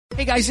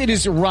Hey guys, it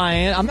is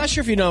Ryan. I'm not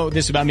sure if you know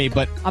this about me,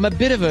 but I'm a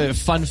bit of a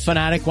fun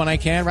fanatic when I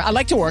can. I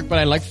like to work, but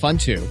I like fun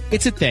too.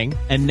 It's a thing.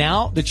 And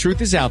now the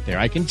truth is out there.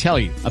 I can tell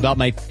you about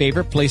my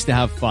favorite place to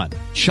have fun.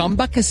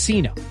 Chumba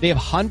Casino. They have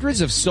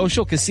hundreds of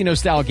social casino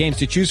style games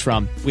to choose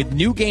from with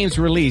new games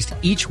released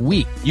each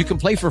week. You can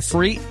play for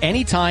free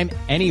anytime,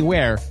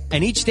 anywhere.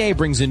 And each day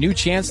brings a new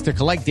chance to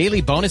collect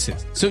daily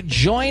bonuses. So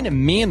join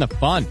me in the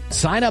fun.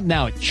 Sign up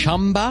now at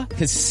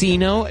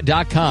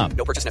ChumbaCasino.com.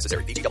 No purchase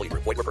necessary. VGW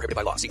Group. Void where prohibited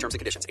by law. See terms and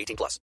conditions.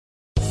 18+.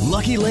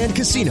 Lucky Land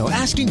Casino,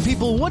 asking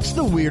people, what's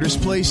the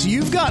weirdest place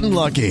you've gotten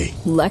lucky?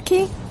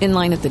 Lucky? In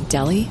line at the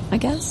deli, I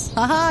guess?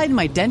 Aha, in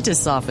my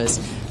dentist's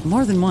office.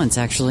 More than once,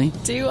 actually.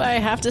 Do I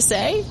have to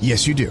say?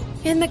 Yes, you do.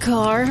 In the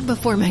car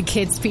before my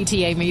kids'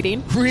 PTA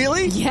meeting.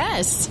 Really?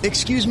 Yes.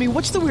 Excuse me,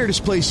 what's the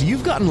weirdest place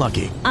you've gotten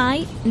lucky?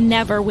 I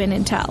never win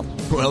and tell.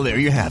 Well, there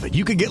you have it.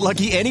 You can get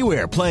lucky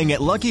anywhere, playing at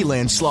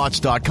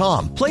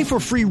LuckyLandSlots.com. Play for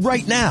free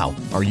right now.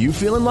 Are you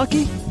feeling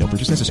lucky? No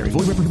purchase necessary.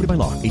 Void where prohibited by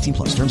law.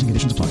 18+. Terms and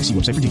conditions apply. See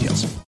website for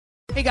details.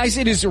 Hey guys,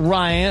 it is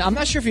Ryan. I'm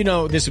not sure if you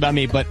know this about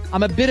me, but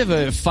I'm a bit of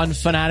a fun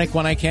fanatic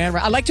when I can.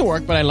 I like to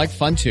work, but I like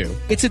fun too.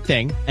 It's a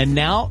thing. And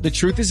now the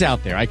truth is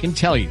out there. I can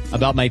tell you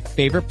about my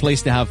favorite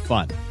place to have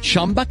fun.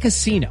 Chumba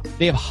Casino.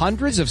 They have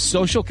hundreds of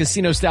social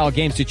casino style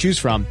games to choose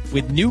from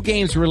with new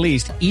games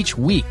released each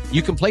week.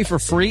 You can play for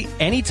free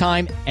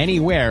anytime,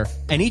 anywhere.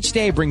 And each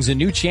day brings a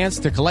new chance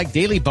to collect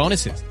daily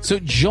bonuses. So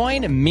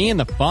join me in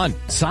the fun.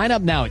 Sign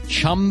up now at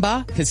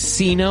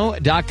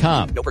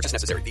ChumbaCasino.com. No purchase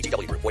necessary.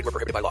 VGW Group. Void where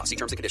prohibited by law. See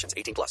terms and conditions.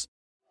 18+.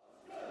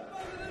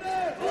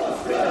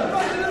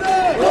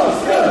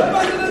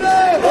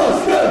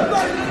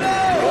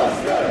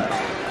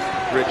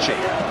 Ritchie.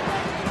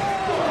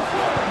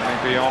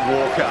 Maybe on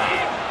Walker.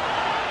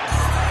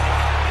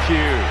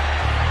 Pugh.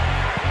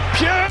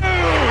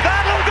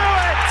 That'll do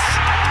it!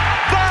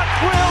 That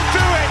will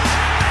do it!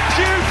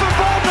 Pugh for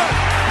Bournemouth.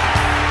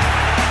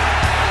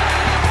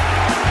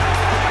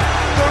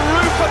 The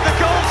roof of the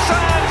goal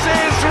sands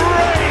is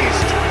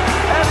raised.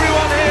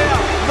 Everyone here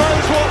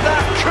knows what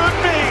that could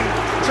mean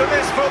to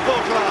this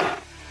football club.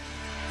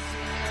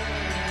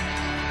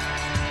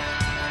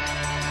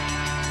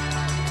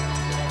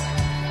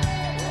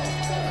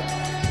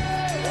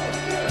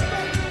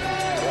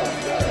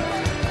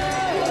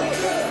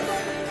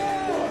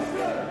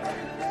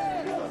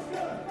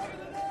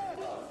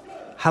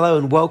 Hello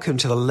and welcome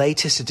to the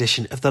latest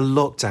edition of the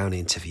Lockdown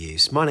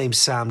Interviews. My name's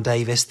Sam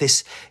Davis.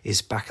 This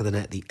is Back of the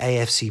Net, the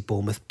AFC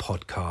Bournemouth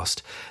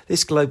podcast.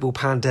 This global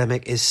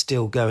pandemic is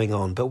still going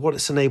on, but what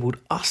it's enabled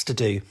us to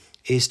do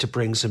is to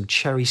bring some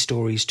cherry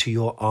stories to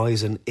your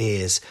eyes and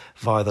ears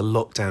via the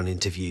Lockdown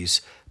Interviews.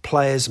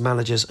 Players,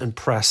 managers and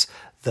press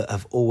that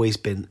have always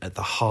been at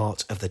the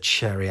heart of the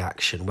cherry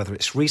action, whether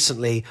it's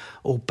recently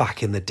or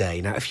back in the day.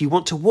 Now, if you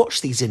want to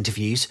watch these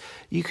interviews,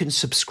 you can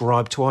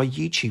subscribe to our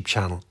YouTube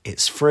channel.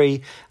 It's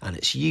free and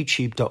it's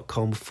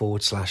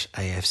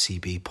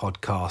youtube.com/AFCB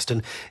podcast.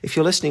 And if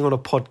you're listening on a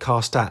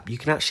podcast app, you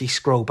can actually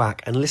scroll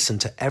back and listen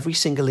to every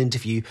single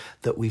interview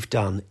that we've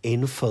done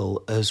in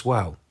full as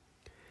well.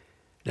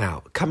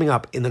 Now, coming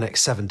up in the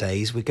next 7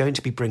 days, we're going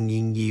to be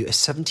bringing you a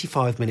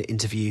 75-minute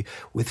interview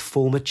with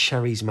former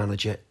Cherries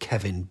manager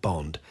Kevin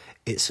Bond.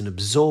 It's an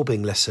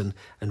absorbing listen,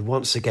 and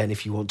once again,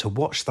 if you want to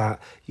watch that,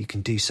 you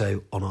can do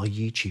so on our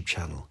YouTube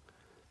channel.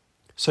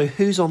 So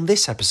who's on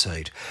this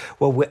episode?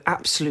 Well, we're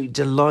absolutely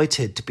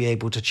delighted to be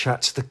able to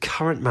chat to the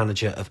current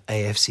manager of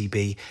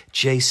AFCB,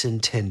 Jason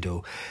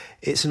Tindall.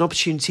 It's an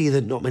opportunity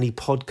that not many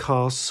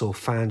podcasts or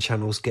fan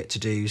channels get to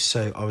do,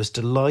 so I was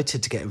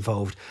delighted to get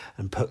involved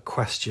and put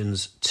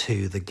questions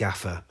to the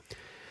gaffer.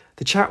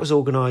 The chat was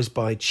organised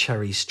by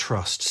Cherries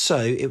Trust, so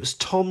it was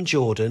Tom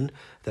Jordan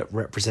that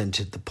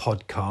represented the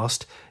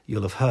podcast.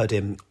 You'll have heard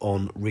him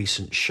on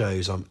recent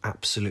shows, I'm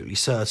absolutely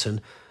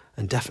certain,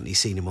 and definitely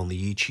seen him on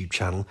the YouTube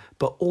channel,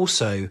 but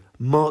also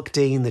Mark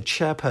Dean, the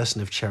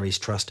chairperson of Cherries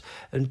Trust,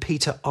 and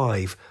Peter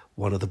Ive,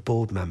 one of the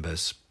board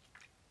members.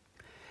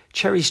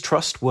 Cherries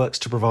Trust works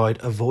to provide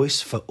a voice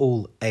for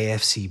all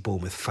AFC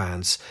Bournemouth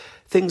fans.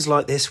 Things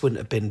like this wouldn't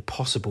have been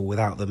possible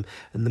without them,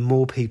 and the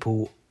more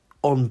people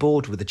on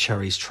board with the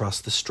Cherries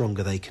Trust, the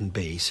stronger they can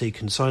be. So you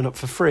can sign up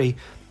for free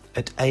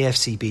at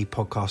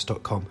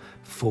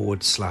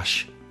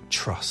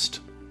afcbpodcast.com/trust.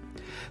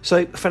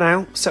 So for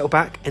now, settle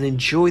back and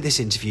enjoy this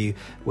interview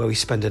where we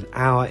spend an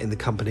hour in the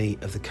company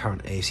of the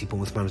current AFC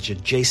Bournemouth manager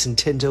Jason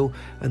Tindall,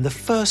 and the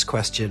first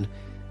question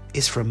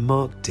is from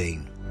Mark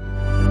Dean.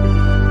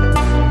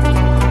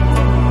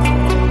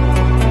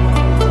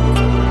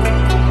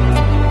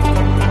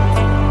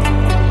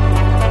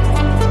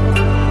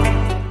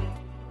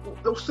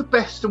 What's the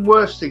best and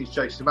worst things,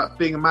 Jason, about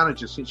being a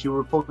manager since you were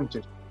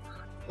appointed?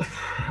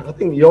 I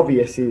think the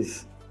obvious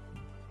is,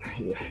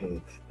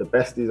 the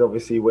best is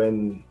obviously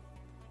when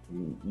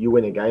you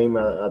win a game.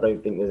 I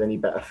don't think there's any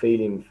better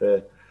feeling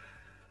for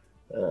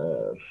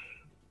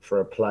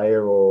a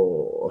player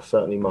or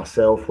certainly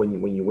myself when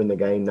you win the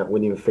game. That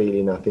winning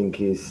feeling, I think,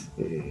 is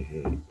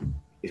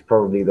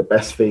probably the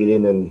best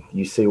feeling, and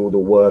you see all the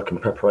work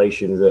and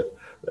preparations that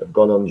have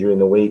gone on during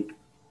the week.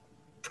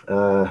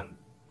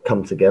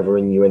 come together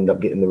and you end up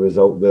getting the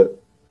result that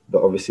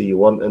obviously you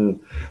want. And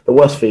the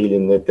worst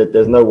feeling, that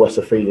there's no worse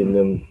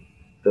feeling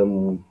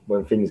than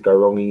when things go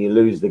wrong and you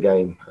lose the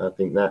game. I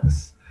think that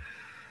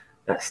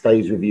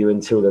stays with you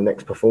until the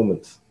next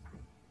performance.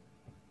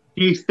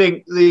 Do you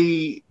think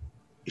the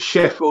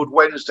Sheffield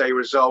Wednesday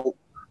result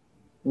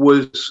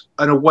was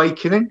an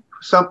awakening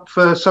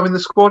for some in the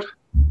squad?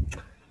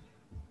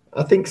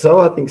 I think so.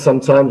 I think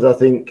sometimes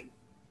there's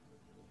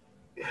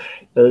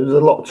a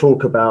lot of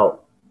talk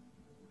about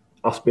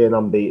us being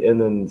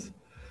unbeaten, and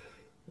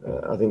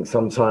I think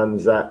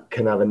sometimes that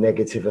can have a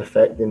negative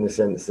effect in the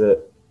sense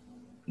that,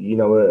 you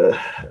know,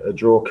 a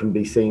draw can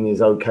be seen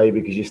as okay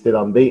because you're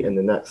still unbeaten,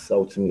 and that's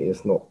ultimately,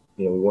 it's not.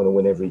 You know, we want to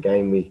win every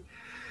game. We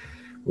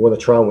want to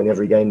try and win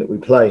every game that we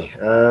play.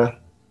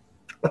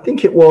 I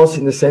think it was,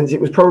 in the sense, it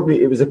was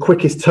the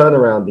quickest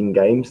turnaround in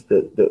games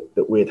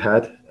that we'd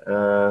had.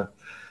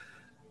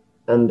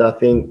 And I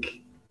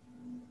think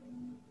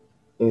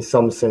in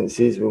some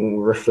senses, when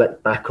we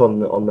reflect back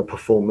on the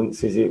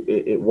performances,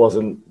 it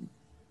wasn't,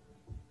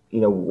 you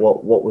know,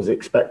 what was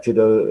expected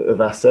of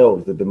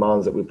ourselves, the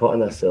demands that we put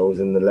on ourselves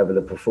and the level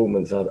of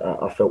performance.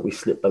 I felt we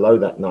slipped below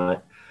that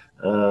night.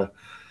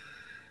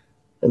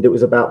 And it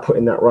was about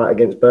putting that right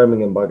against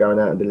Birmingham by going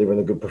out and delivering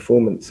a good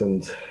performance.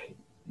 And,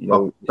 you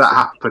know, that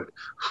happened.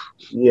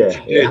 Yeah,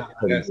 it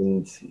happened. Yeah.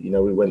 And, you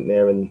know, we went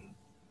there, and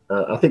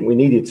I think we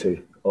needed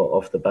to,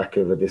 off the back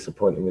of a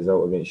disappointing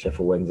result against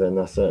Sheffield Wednesday. And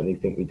I certainly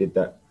think we did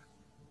that.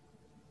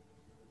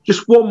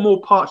 Just one more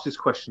part to this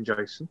question,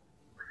 Jason.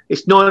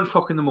 It's 9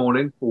 o'clock in the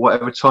morning, or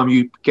whatever time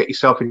you get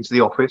yourself into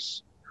the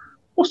office.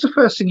 What's the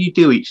first thing you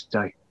do each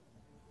day?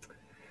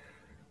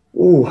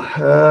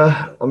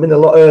 I'm in a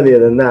lot earlier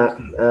than that,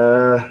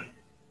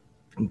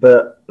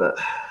 but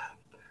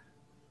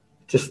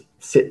just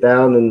sit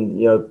down and,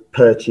 you know,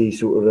 Perchie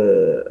sort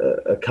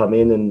of come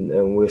in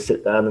and we'll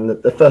sit down. And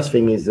the first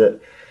thing is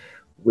that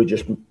we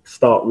just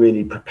start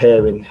really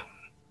preparing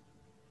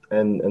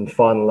and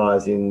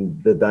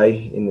finalising the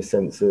day in the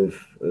sense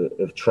of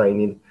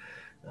training.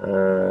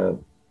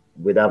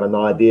 We'd have an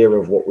idea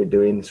of what we're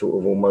doing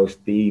sort of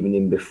almost the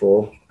evening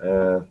before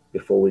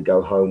we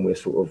go home. We're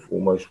sort of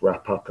almost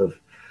wrap up of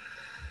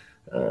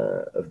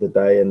the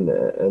day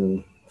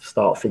and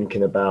start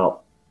thinking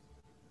about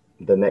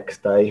the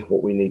next day,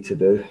 what we need to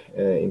do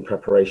in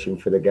preparation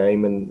for the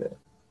game, and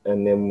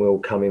then we'll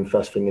come in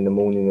first thing in the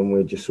morning and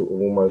we'll just sort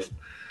of almost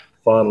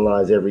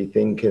finalise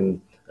everything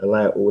and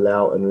lay it all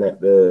out and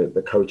let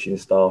the coaching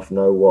staff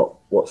know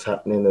what's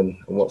happening and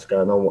what's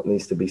going on, what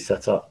needs to be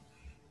set up.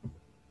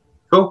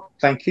 Cool,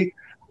 thank you.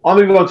 I'll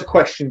move on to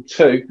question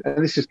 2,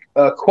 and this is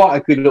quite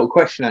a good little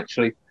question,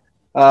 actually.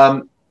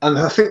 And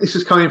I think this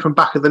is coming from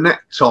back of the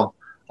net, Tom.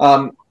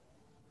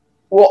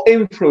 What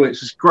influence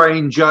has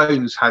Graham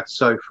Jones had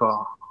so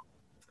far?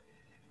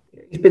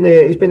 He's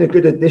been a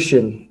good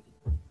addition,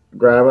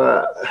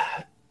 Graham.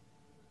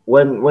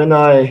 When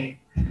I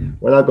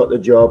got the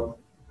job,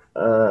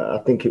 I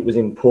think it was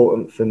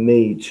important for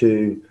me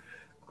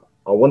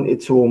I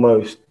wanted to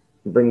almost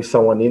bring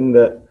someone in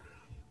that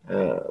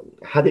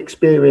had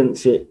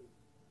experience at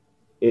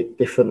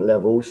different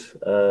levels,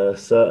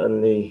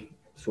 certainly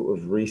sort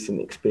of recent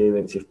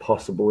experience, if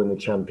possible, in the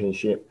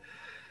Championship.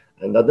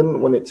 And I didn't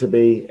want it to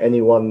be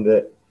anyone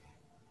that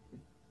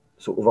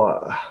sort of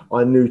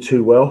I knew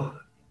too well,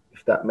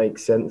 if that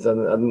makes sense.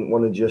 And I didn't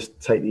want to just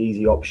take the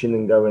easy option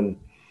and go and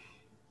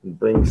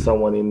bring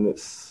someone in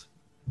that's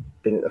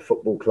been at the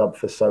football club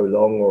for so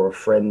long, or a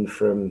friend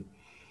from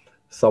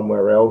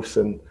somewhere else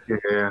and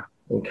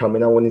come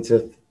in. I wanted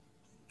to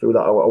feel that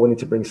I wanted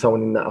to bring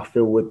someone in that I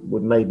feel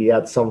would maybe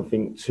add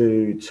something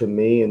to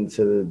me and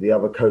to the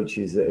other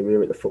coaches that are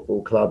here at the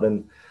football club,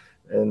 and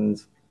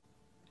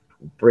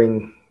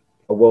bring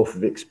a wealth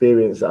of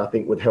experience that I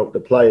think would help the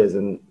players.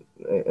 And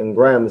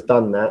Graham's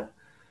done that,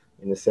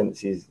 in the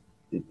sense is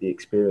the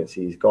experience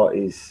he's got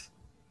is,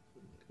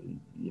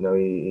 you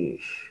know,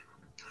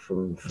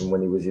 from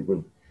when he was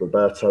with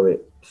Roberto at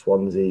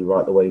Swansea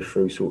right the way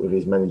through sort of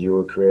his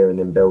managerial career, and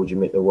then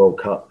Belgium at the World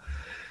Cup,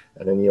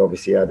 and then he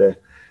obviously had a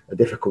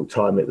difficult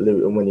time at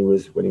Luton when he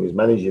was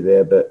manager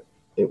there, but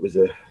it was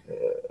a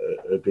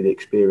good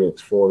experience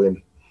for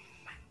him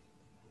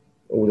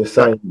all the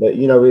same. But,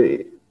 you know,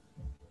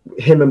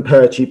 him and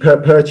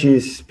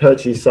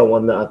Perchie is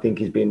someone that I think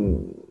has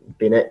been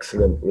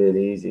excellent,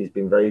 really. He's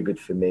been very good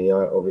for me.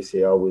 I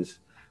was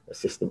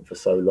assistant for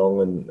so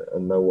long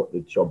and know what the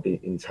job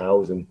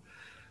entails and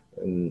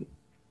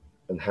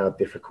how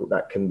difficult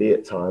that can be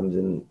at times.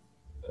 And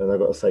I've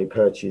got to say,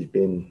 Perchie's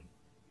been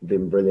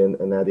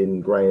brilliant, and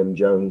adding Graham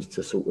Jones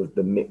to sort of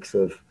the mix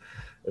of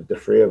the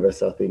three of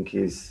us, I think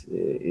is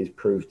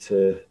proved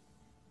to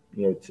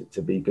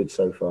be good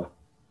so far.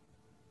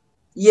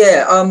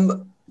 Yeah,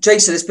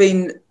 Jason, it's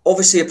been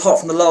obviously, apart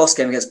from the last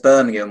game against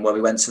Birmingham where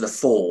we went to the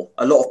 4,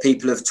 a lot of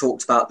people have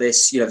talked about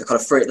this, you know, the kind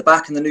of 3 at the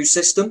back in the new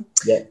system,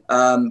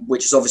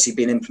 which has obviously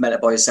been implemented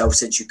by yourself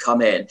since you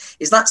come in.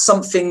 Is that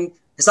something?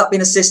 Has that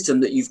been a system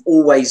that you've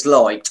always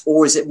liked,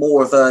 or is it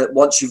more of a,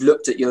 once you've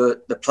looked at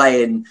the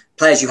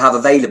players you have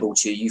available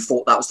to you, you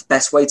thought that was the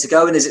best way to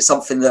go? And is it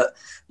something that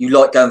you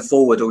like going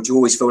forward, or do you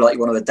always feel like you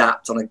want to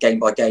adapt on a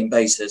game-by-game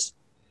basis?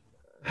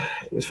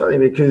 It was funny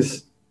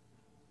because,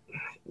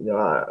 you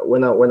know,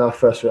 when I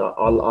first, I've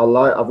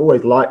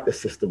always liked the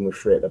system with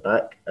 3 at the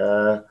back.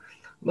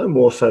 No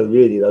more so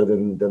really though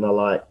than I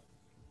like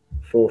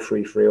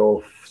 4-3-3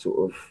 or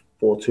sort of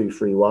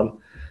 4-2-3-1.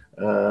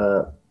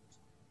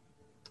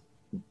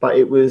 But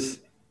it was,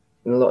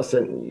 in a lot of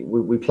sense,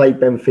 we played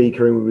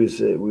Benfica and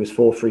it was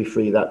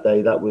 4-3-3 that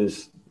day. That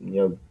was,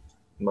 you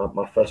know,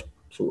 my first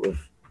sort of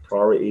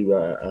priority.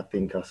 I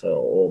think I saw,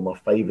 or my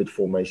favoured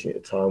formation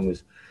at the time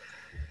was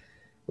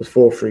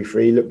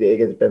 4-3-3. Looked at it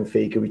against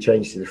Benfica, we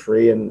changed to the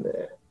 3, and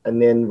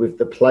then with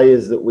the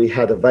players that we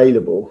had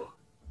available,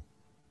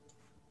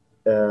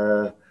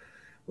 to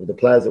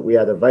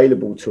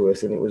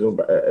us, and it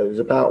was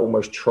about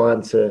almost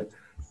trying to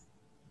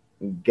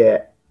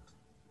get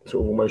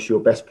sort of almost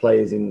your best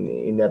players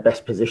in their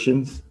best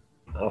positions,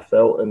 I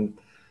felt, and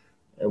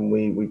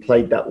we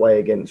played that way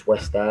against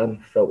West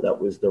Ham. Felt that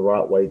was the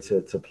right way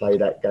to play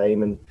that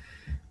game, and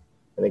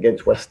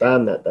against West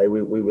Ham that day,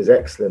 we was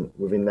excellent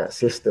within that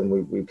system.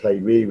 We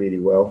played really, really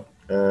well.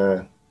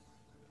 A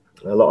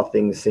lot of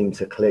things seemed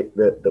to click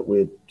that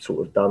we'd sort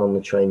of done on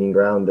the training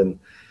ground, and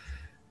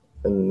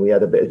we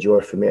had a bit of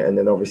joy from it. And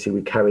then obviously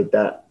we carried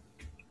that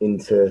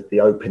into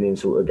the opening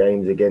sort of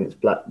games against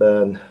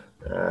Blackburn,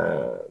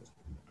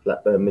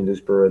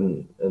 Middlesbrough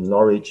and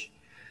Norwich,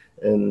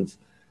 and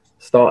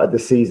started the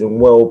season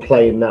well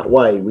playing that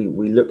way.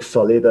 We looked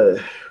solid.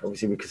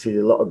 Obviously we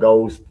conceded a lot of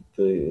goals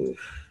the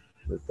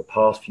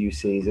past few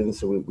seasons,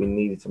 so we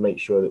needed to make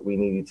sure that we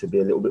needed to be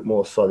a little bit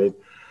more solid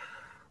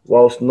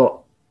whilst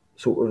not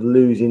sort of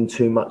losing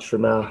too much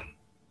from our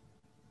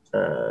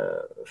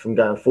from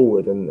going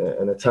forward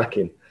and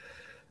attacking.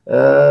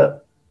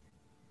 But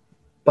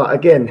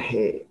again,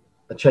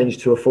 I changed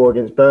to a 4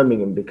 against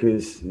Birmingham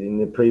because in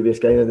the previous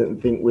game I didn't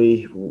think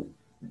we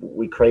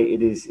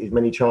created as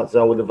many chances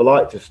I would have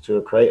liked us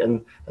to create,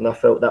 and I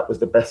felt that was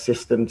the best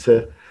system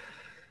to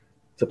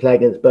play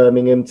against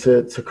Birmingham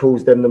to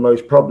cause them the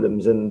most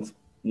problems. And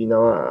you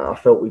know, I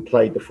felt we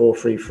played the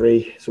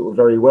 4-3-3 sort of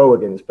very well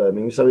against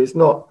Birmingham. So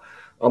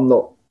I'm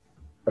not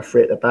a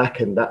 3 at the back,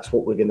 and that's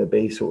what we're going to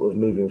be sort of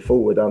moving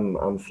forward.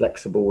 I'm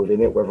flexible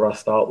within it, whether I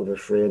start with a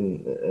 3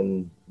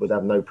 and would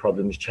have no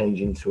problems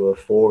changing to a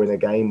 4 in a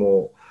game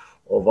or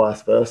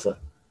vice versa.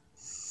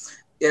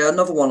 Yeah,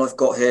 another one I've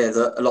got here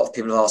that a lot of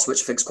people have asked,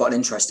 which I think is quite an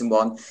interesting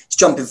one. It's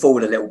jumping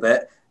forward a little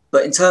bit,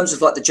 but in terms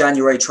of like the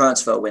January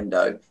transfer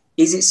window,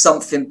 is it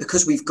something,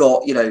 because we've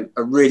got, you know,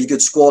 a really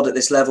good squad at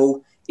this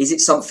level, is it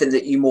something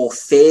that you more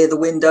fear the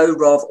window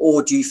rather,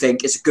 or do you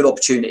think it's a good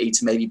opportunity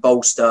to maybe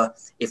bolster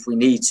if we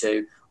need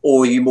to,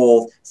 or are you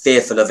more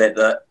fearful of it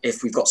that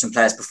if we've got some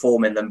players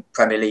performing, then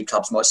Premier League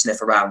clubs might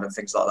sniff around and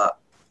things like that?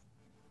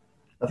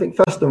 I think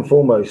first and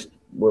foremost,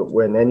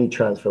 when any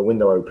transfer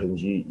window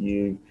opens,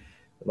 the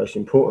most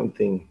important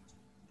thing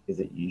is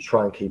that you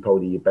try and keep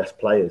hold of your best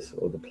players,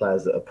 or the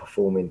players that are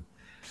performing.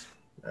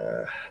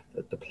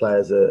 The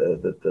players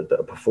that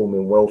are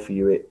performing well for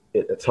you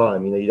at the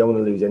time. You know, you don't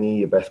want to lose any of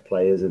your best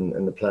players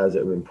and the players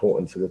that are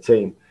important to the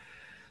team.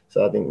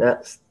 So I think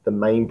that's the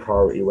main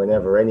priority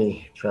whenever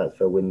any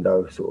transfer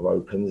window sort of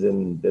opens,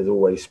 and there's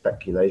always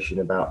speculation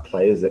about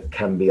players that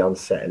can be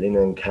unsettling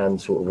and can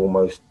sort of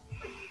almost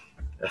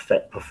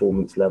affect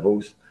performance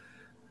levels.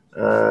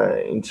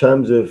 In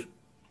terms of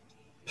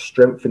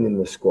strengthening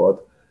the squad,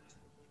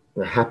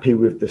 we're happy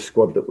with the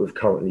squad that we've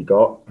currently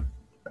got.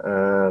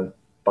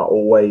 But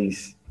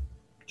always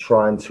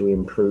trying to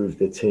improve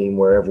the team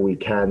wherever we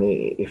can,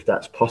 if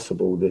that's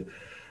possible.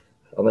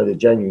 I know the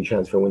January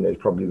transfer window is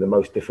probably the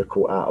most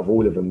difficult out of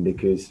all of them,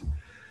 because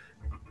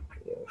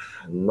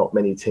not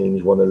many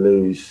teams want to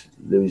lose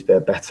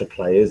their better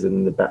players,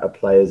 and the better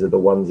players are the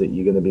ones that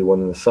you're going to be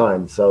wanting to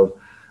sign. So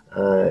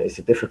it's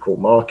a difficult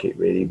market,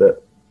 really.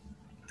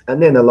 And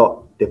then a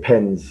lot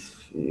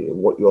depends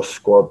what your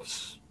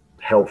squad's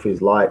health is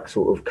like,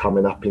 sort of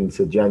coming up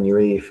into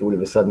January. If all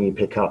of a sudden you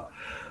pick up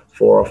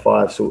 4 or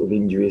 5 sort of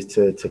injuries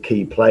to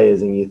key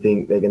players, and you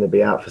think they're going to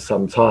be out for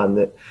some time,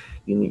 that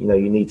you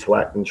need to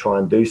act and try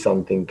and do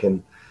something,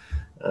 and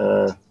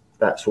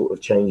that sort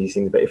of changes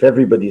things. But if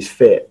everybody's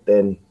fit,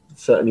 then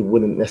certainly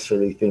wouldn't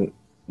necessarily think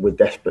we're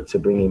desperate to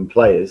bring in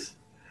players.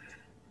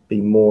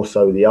 Be more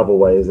so the other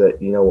way, is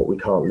that, you know what, we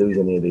can't lose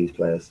any of these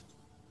players.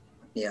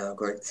 Yeah, I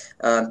agree.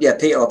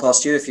 Peter, I'll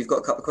pass to you if you've got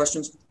a couple of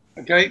questions.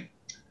 Okay.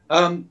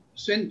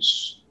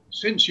 Since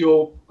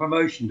your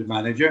promotion to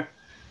manager,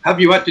 have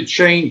you had to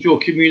change your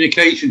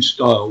communication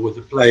style with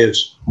the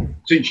players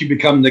since you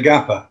become the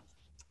gaffer?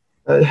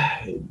 Do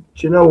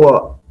you know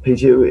what,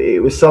 Peter? It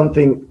was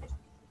something,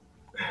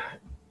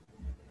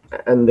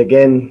 and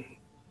again,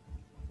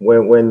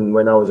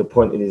 when I was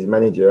appointed as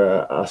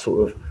manager, I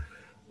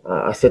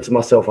said to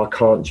myself, I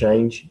can't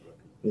change.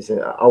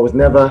 Listen,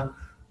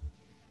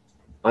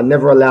 I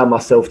never allow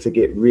myself to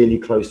get really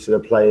close to the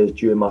players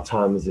during my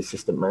time as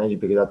assistant manager,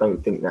 because I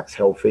don't think that's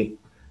healthy.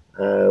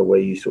 where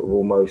you sort of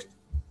almost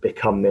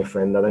become their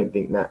friend. I don't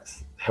think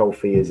that's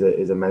healthy as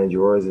a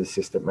manager or as an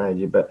assistant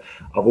manager, but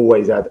I've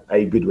always had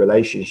a good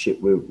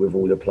relationship with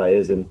all the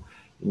players, and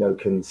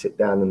can sit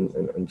down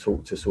and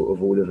talk to sort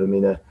of all of them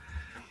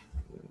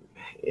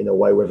in a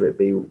way, whether it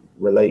be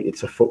related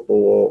to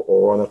football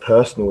or on a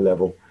personal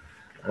level.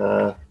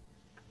 And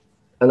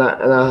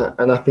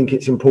I think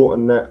it's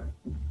important that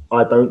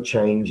I don't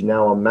change.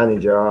 Now I'm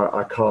manager,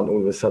 I can't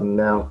all of a sudden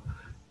now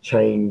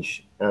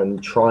change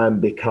and try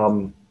and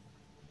become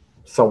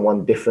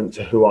someone different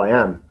to who I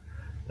am,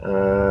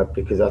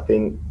 because I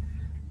think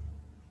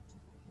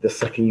the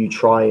second you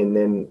try and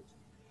then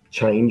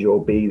change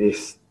or be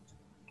this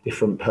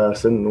different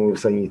person, all of a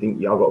sudden you think,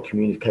 I've got to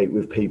communicate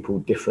with people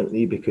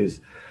differently because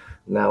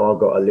now I've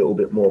got a little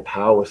bit more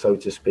power, so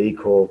to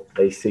speak, or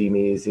they see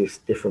me as this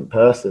different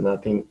person. I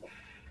think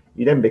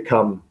you then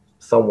become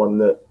someone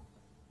that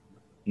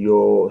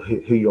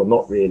who you're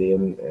not really,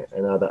 and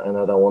I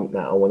don't want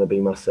that. I want to be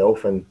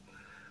myself, and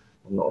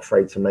I'm not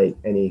afraid to make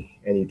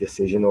any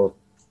decision or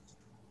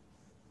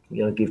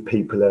give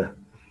people a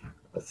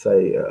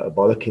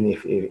bollocking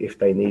if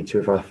they need to,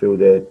 if I feel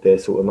they're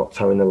sort of not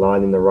towing the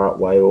line in the right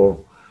way, or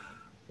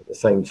at the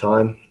same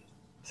time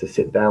to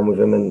sit down with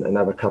them and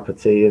have a cup of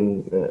tea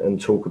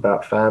and talk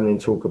about family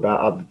and talk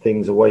about other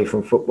things away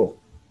from football.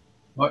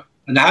 Right.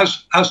 And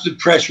has the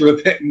pressure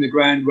of hitting the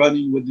ground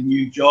running with the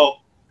new job,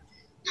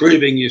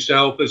 proving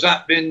yourself, has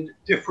that been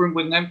different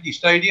with an empty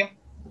stadium?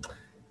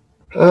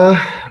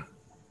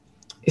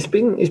 It's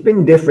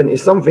been different.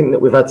 It's something that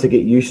we've had to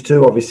get used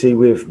to, obviously,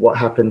 with what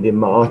happened in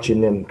March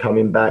and then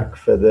coming back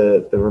for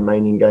the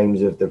remaining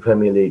games of the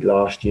Premier League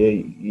last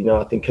year.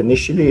 I think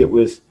initially it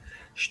was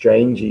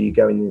strange. You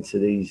going into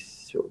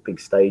these sort of big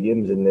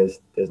stadiums and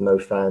there's no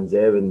fans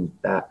there, and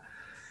that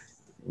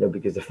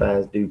because the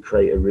fans do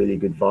create a really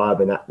good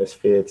vibe and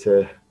atmosphere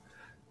to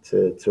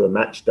a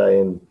match day,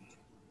 and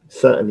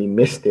certainly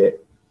missed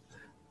it.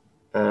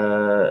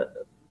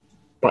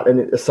 But then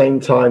at the same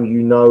time,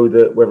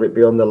 that whether it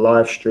be on the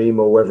live stream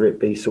or whether it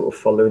be sort of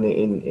following it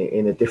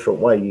in a different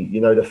way,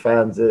 the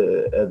fans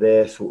are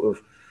there sort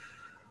of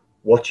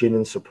watching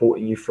and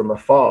supporting you from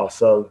afar.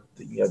 So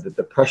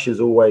the pressure's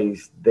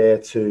always there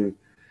to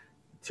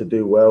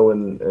do well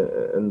and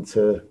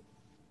to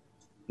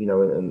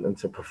and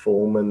to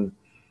perform, and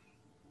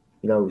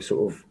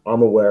sort of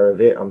I'm aware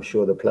of it. I'm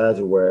sure the players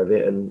are aware of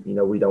it, and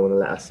we don't want to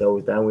let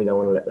ourselves down. We don't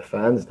want to let the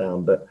fans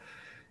down, but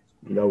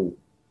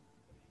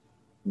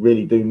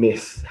really do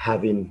miss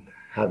having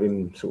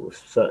sort of,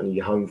 certainly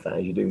your home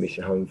fans. You do miss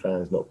your home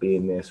fans not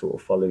being there, sort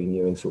of following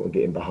you and sort of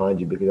getting behind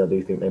you, because I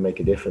do think they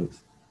make a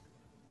difference.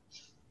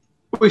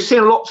 We've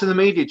seen lots in the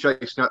media,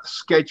 Jason, about the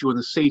schedule and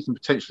the season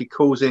potentially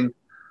causing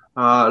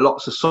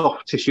lots of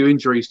soft tissue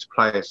injuries to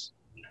players.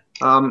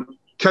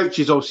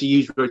 Coaches obviously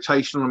use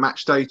rotation on a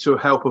match day to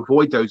help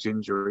avoid those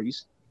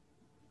injuries.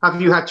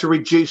 Have you had to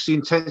reduce the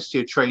intensity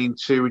of training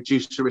to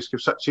reduce the risk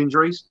of such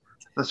injuries?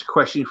 That's a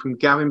question from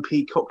Gavin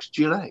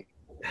Peacock's-Gillet.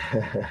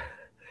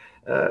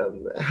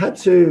 Had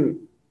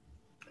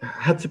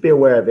to be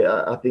aware of it.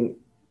 I think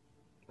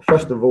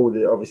first of all,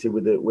 obviously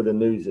with the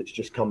news that's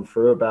just come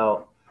through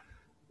about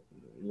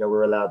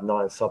we're allowed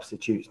 9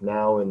 substitutes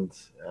now, and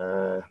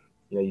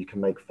you can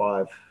make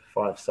five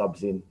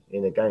subs in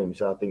a game.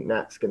 So I think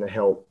that's going to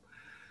help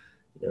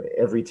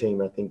every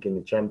team. I think in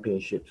the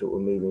Championship sort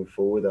of moving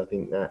forward, I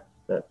think that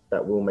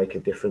will make a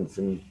difference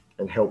and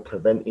help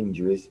prevent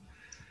injuries.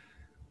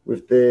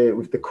 With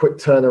the quick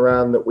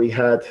turnaround that we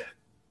had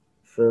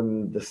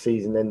from the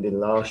season ending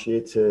last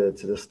year to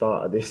the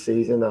start of this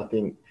season, I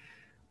think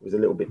was a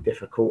little bit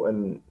difficult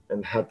and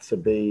had to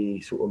be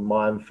sort of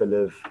mindful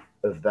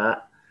of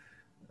that.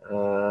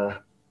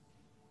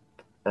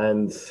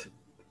 And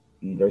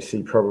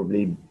see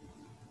probably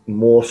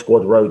more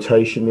squad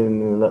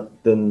rotation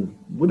than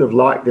would have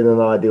liked in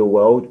an ideal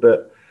world,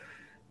 but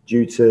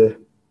due to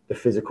the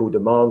physical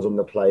demands on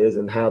the players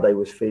and how they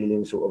was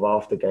feeling sort of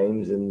after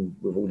games, and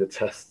with all the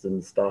tests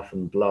and stuff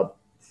and blood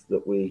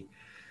that we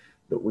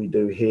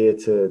do here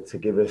to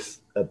give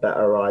us a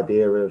better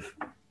idea of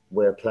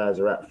where players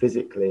are at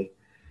physically,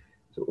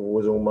 so it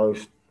was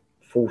almost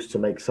forced to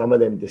make some of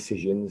them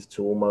decisions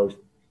to almost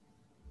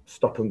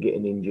stop them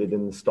getting injured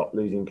and stop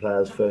losing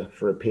players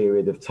for a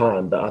period of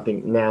time. But I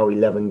think now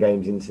 11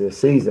 games into the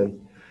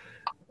season,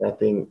 I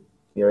think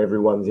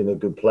everyone's in a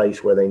good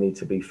place where they need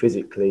to be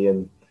physically,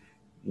 and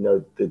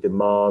the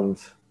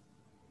demand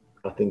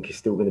I think is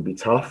still going to be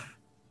tough,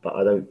 but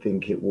I don't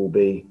think it will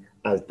be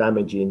as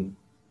damaging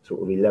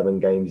sort of 11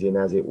 games in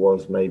as it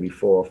was maybe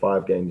 4 or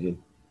 5 games in.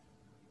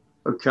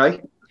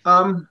 Okay.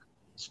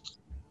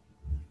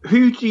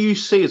 Who do you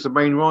see as the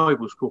main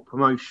rivals for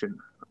promotion?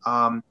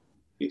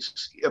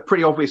 It's a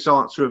pretty obvious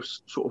answer of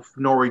sort of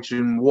Norwich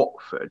and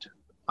Watford,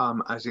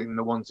 as in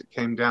the ones that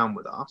came down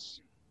with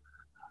us.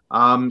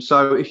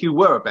 So if you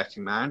were a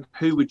betting man,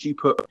 who would you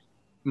put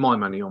my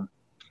money on?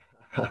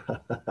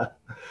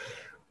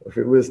 If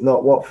it was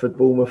not Watford,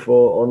 Bournemouth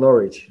or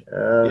Norwich.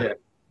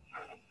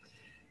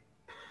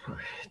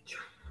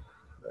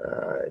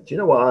 Do you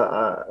know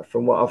what?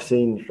 From what I've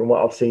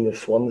seen of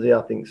Swansea,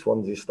 I think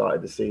Swansea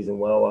started the season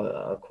well.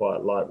 I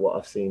quite like what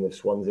I've seen of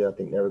Swansea. I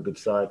think they're a good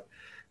side,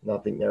 and I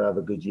think they'll have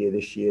a good year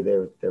this year.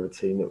 They're a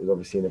team that was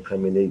obviously in the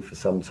Premier League for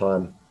some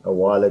time a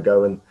while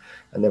ago, and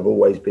they've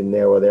always been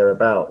there or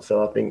thereabouts.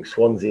 So I think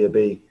Swansea will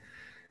be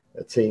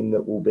a team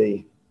that will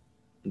be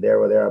there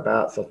or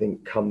thereabouts. I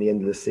think come the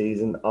end of the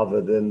season,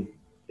 other than,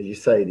 as you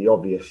say, the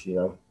obvious.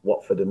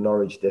 Watford and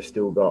Norwich, they've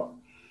still got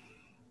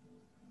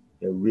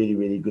really,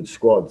 really good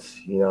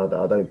squads.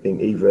 I don't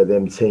think either of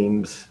them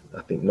teams,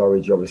 I think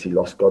Norwich obviously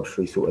lost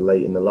Godfrey sort of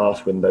late in the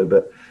last window,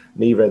 but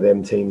neither of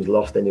them teams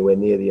lost anywhere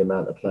near the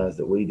amount of players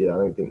that we did. I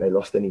don't think they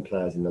lost any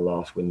players in the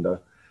last window.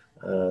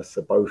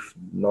 So both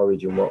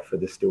Norwich and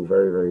Watford are still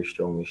very, very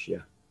strong this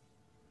year.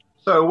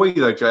 So are we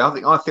though, Jay. I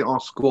think our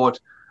squad,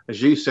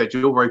 as you said,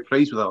 you're very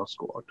pleased with our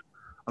squad.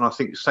 And I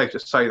think it's safe to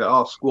say that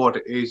our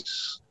squad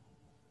is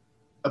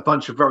a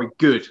bunch of very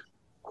good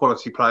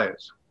quality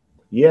players.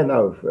 Yeah,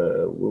 no,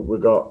 we've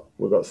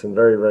got some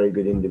very, very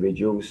good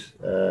individual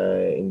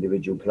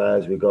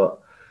players. We've got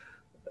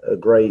a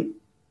great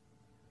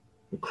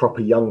crop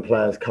of young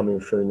players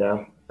coming through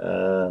now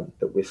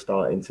that we're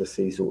starting to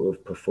see sort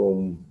of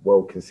perform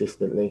well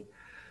consistently.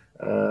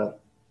 And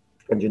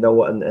you know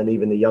what? And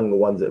even the younger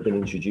ones that have been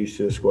introduced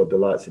to the squad, the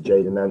likes of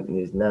Jaden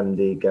Anthony's,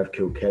 Namdi, Gav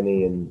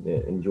Kilkenny,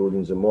 and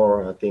Jordan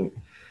Zamora, I think,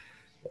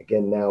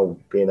 again, now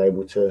being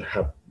able to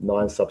have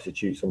 9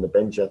 substitutes on the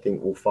bench, I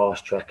think will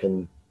fast track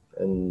and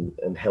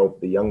help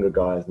the younger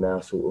guys now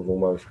sort of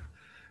almost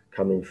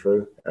coming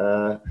through.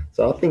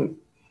 So I think,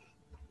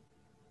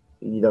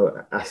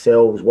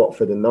 ourselves,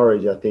 Watford and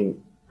Norwich, I think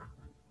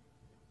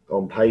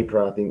on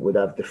paper, I think would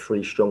have the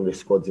 3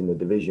 strongest squads in the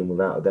division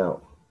without a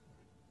doubt.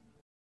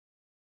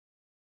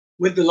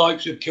 With the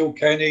likes of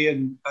Kilkenny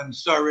and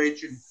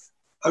Surridge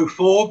and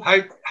 04,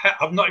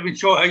 I'm not even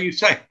sure how you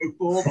say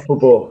 04.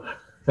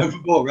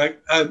 Football, right?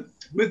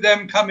 With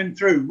them coming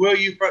through, were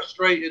you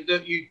frustrated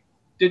that you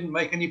didn't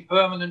make any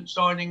permanent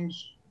signings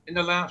in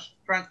the last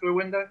transfer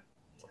window?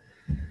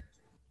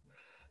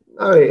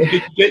 No.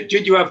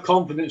 Did you have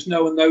confidence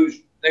knowing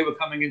they were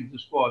coming into the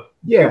squad?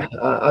 Yeah,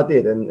 I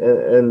did,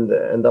 and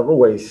I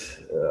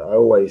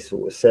always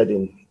sort of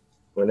said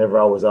whenever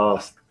I was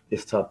asked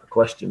this type of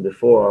question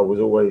before, I was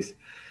always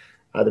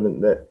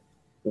adamant that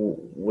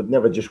would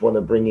never just want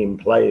to bring in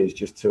players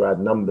just to add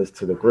numbers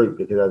to the group,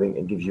 because I think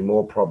it gives you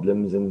more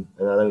problems, and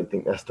I don't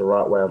think that's the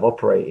right way of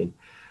operating.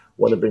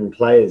 Want to bring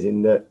players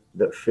in that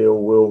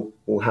feel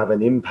will have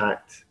an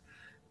impact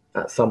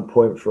at some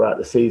point throughout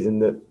the season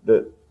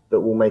that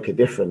will make a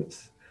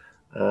difference.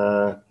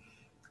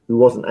 We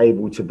wasn't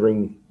able to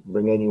bring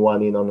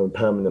anyone in on a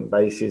permanent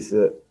basis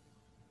that,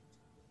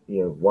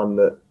 one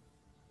that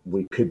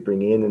we could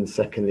bring in, and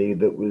secondly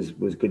that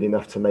was good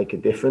enough to make a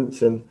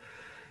difference. And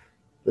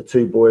the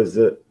 2 boys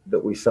that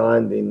we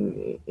signed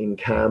in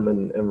Cam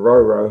and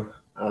Roro,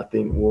 I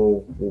think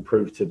will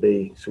prove to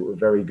be sort of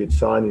very good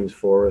signings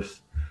for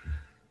us.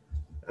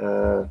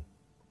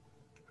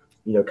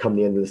 Come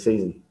the end of the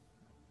season.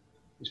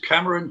 Is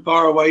Cameron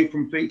far away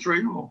from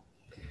featuring, or?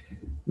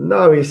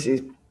 No,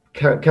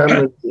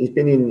 Cameron. He's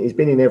been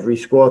in every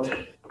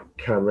squad.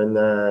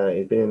 Cameron,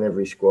 he's been in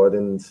every squad,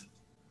 and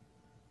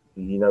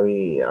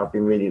I've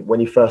been really. When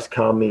he first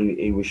came,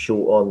 he was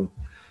short on.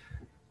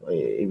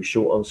 He was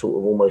short on sort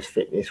of almost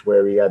fitness,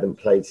 where he hadn't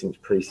played since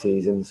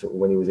pre-season, sort of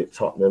when he was at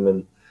Tottenham,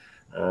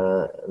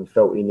 and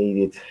felt he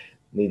needed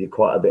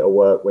quite a bit of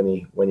work when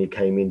he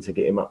came in to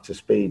get him up to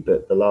speed.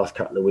 But the last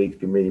couple of weeks,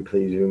 been really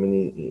pleased with him, and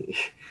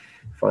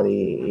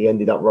he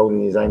ended up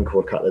rolling his ankle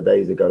a couple of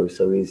days ago.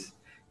 So he's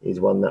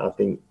one that I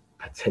think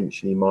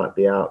potentially might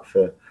be out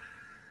for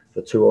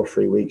 2 or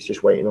 3 weeks,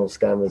 just waiting on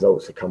scan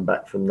results to come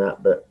back from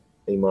that. But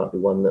he might be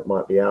one that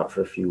might be out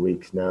for a few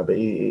weeks now. But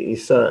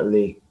he's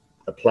certainly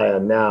a player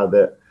now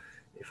that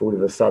if all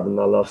of a sudden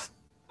I lost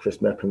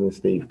Chris Mepham and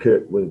Steve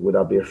Cook, would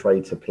I be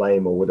afraid to play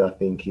him, or would I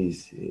think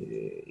he's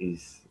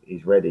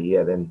ready?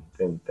 Yeah, then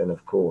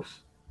of course.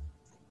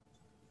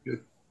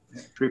 Good.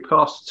 Should we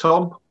pass to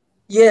Tom?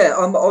 Yeah,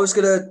 I was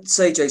going to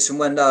say, Jason,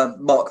 when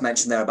Mark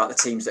mentioned there about the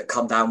teams that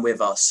come down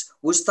with us,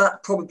 was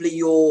that probably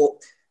your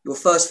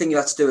first thing you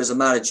had to do as a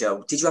manager?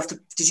 Did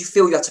you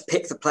feel you had to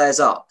pick the players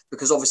up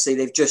because obviously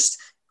they've just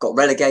got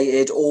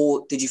relegated,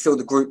 or did you feel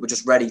the group were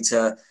just ready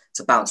to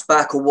bounce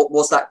back, or what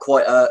was that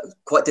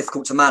quite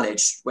difficult to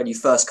manage when you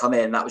first come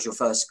in? That was your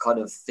first kind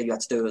of thing you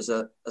had to do as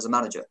a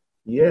manager.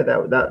 Yeah,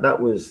 that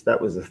was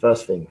the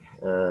first thing.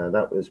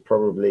 That was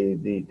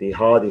probably the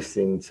hardest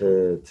thing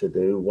to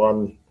do.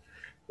 One,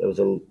 there was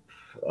a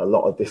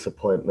lot of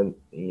disappointment.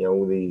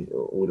 All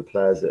the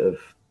players that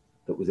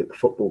was at the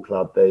football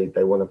club,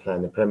 they want to play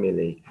in the Premier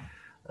League,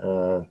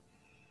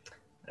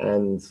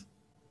 and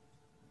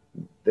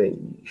they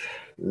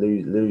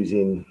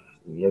losing.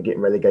 Getting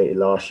relegated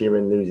last year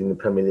and losing the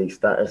Premier League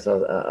status,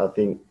 I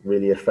think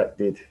really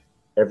affected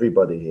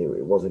everybody.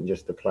 It wasn't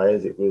just the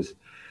players. It was,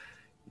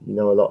 a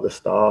lot of the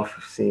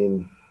staff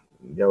seeing,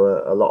 a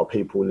lot of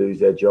people lose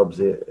their jobs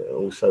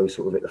also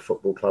sort of at the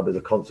football club as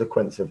a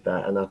consequence of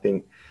that. And I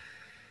think,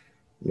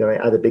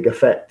 it had a big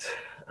effect.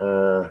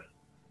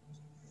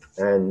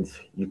 and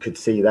you could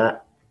see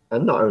that.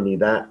 And not only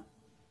that,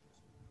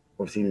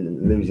 obviously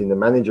losing the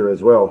manager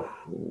as well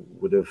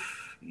would have,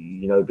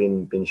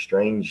 been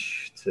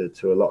strange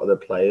to a lot of the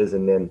players.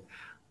 And then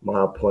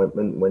my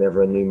appointment,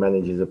 whenever a new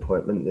manager's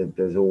appointment,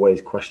 there's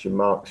always question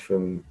marks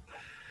from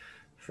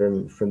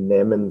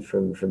them and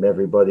from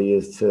everybody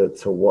as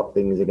to what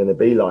things are going to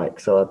be like.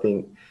 So I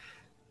think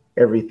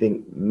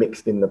everything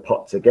mixed in the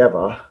pot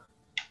together,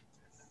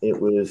 it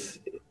was,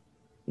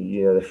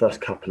 the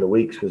first couple of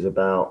weeks was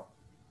about,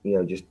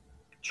 just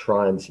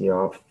trying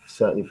to,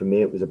 certainly for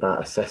me, it was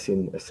about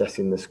assessing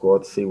the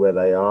squad, see where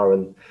they are,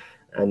 and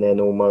then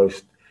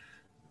almost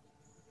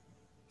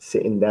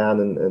sitting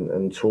down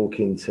and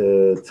talking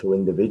to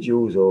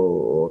individuals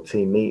or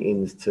team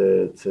meetings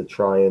to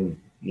try and,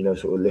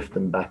 sort of lift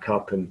them back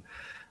up and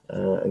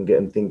get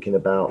them thinking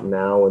about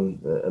now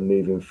and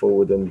moving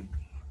forward. And,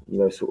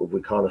 sort of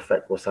we can't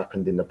affect what's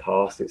happened in the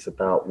past. It's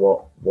about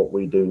what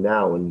we do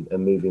now and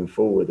moving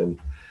forward. And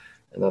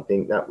I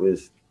think that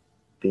was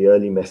the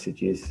early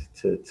messages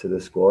to the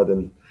squad.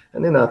 And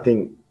then I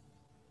think,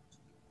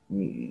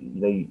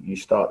 you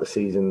start the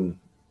season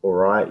all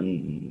right.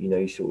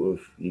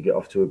 You get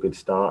off to a good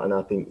start. And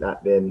I think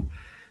that then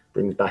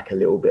brings back a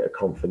little bit of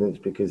confidence,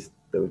 because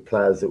there were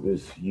players that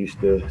was used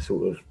to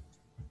sort of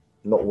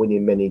not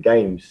winning many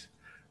games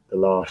the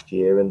last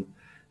year. And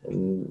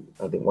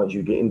I think once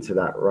you get into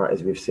that, right,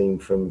 as we've seen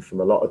from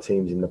a lot of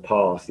teams in the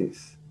past,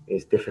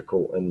 it's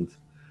difficult. And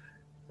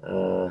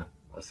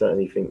I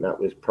certainly think that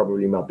was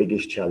probably my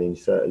biggest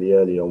challenge, certainly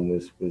early on,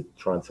 was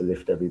trying to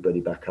lift everybody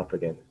back up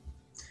again.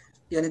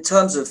 Yeah, and in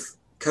terms of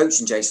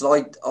coaching, Jason,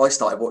 I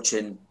started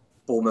watching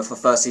Bournemouth. My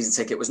first season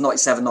ticket was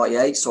 97,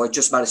 98, so I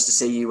just managed to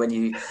see you when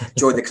you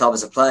joined the club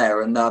as a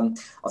player. And I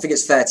think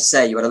it's fair to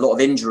say you had a lot of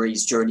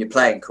injuries during your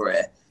playing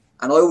career.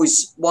 And I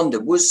always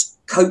wondered, was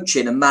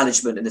coaching and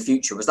management in the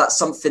future, was that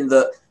something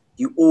that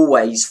you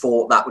always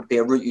thought that would be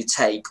a route you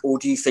take? Or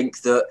do you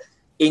think that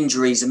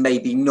injuries and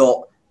maybe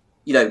not,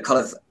 kind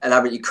of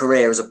elaborate your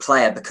career as a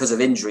player because of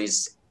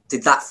injuries,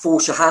 did that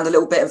force your hand a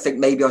little bit and think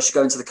maybe I should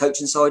go into the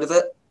coaching side of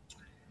it?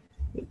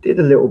 It did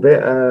a little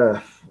bit.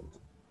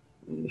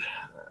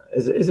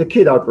 As a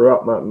kid, I grew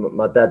up,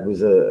 my dad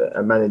was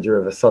a manager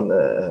of a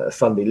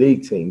Sunday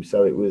league team.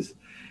 So it was,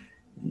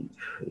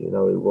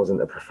 it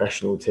wasn't a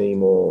professional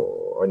team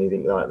or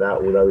anything like that,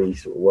 although he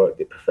sort of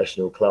worked at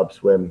professional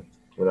clubs when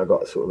I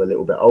got sort of a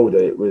little bit older.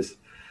 It was,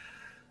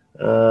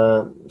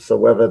 so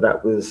whether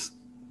that was,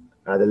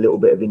 I had a little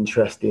bit of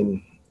interest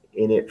in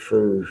it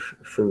through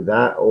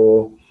that,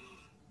 or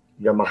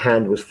my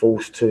hand was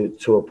forced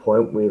to a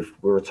point with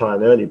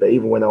retiring early. But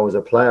even when I was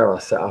a player, I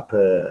set up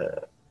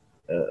a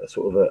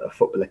sort of a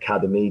football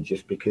academy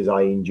just because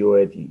I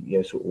enjoyed,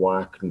 sort of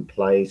why I couldn't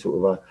play. Sort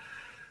of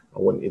I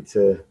wanted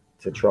to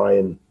try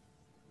and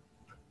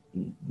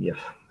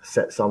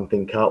set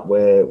something up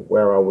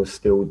where I was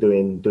still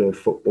doing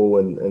football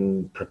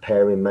and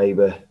preparing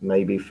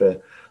maybe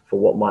for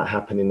what might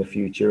happen in the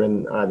future.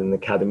 And I had an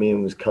academy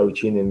and was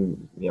coaching,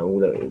 and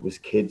although it was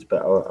kids,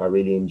 but I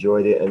really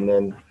enjoyed it. And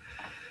then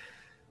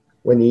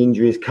when the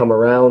injuries come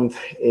around,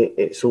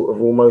 it sort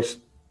of almost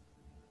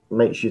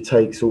makes you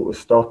take sort of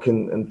stock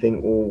and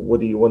think, well, what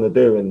do you want to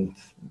do? And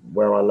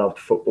where I loved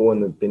football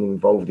and had been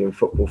involved in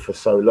football for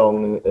so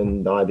long,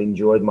 and I'd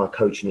enjoyed my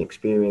coaching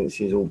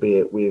experiences,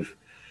 albeit with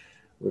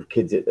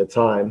kids at the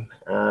time,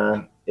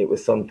 it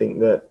was something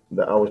that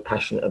I was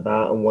passionate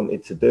about and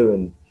wanted to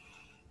do.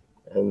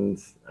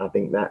 And I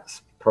think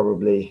that's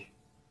probably,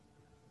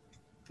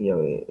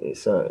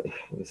 it's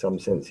in some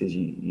senses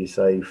you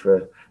say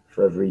for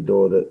every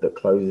door that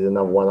closes,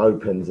 another one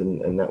opens,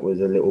 and that was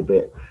a little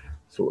bit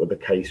sort of the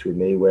case with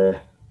me, where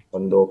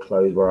one door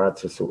closed where I had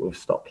to sort of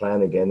stop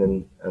playing again,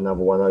 and another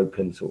one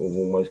opened, sort of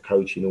almost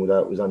coaching, although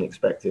it was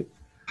unexpected.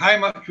 How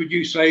much would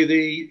you say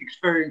the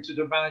experience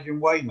of managing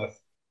Weymouth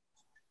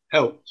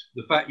helped?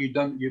 The fact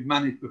you've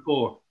managed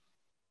before?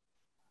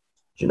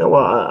 Do you know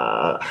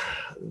what?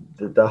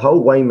 The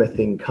whole Weymouth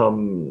thing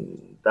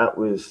that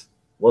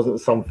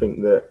wasn't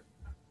something that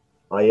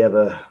I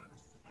ever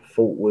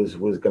thought was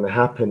going to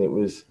happen. I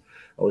was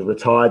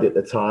retired at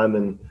the time,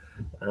 and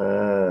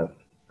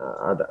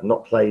I'd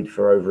not played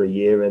for over a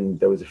year, and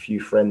there was a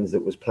few friends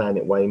that was playing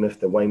at Weymouth.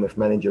 The Weymouth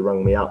manager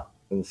rang me up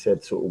and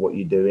said, sort of, what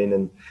you doing?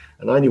 And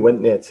I only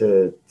went there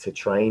to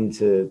train,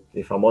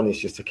 if I'm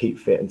honest, just to keep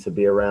fit and to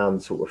be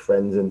around sort of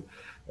friends and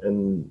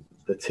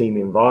the team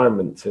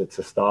environment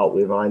to start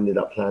with. I ended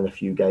up playing a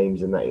few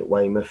games in that at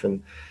Weymouth,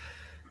 and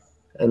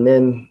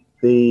then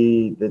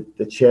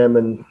the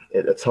chairman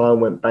at the time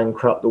went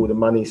bankrupt. All the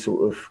money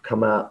sort of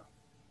come out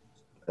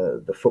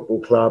the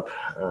football club.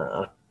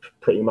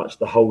 Pretty much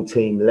the whole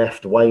team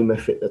left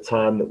Weymouth at the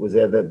time that was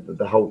there.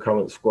 The whole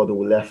current squad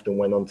all left and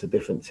went on to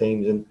different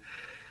teams,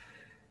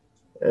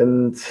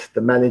 and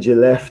the manager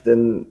left,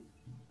 and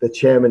the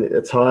chairman at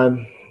the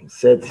time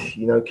said,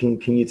 can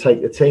you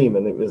take the team?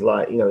 And it was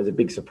like, it was a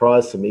big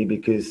surprise to me,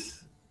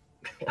 because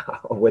I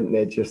went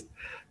there just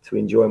to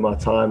enjoy my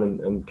time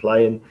and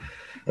play, and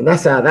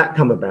that's how that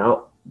come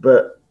about.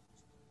 But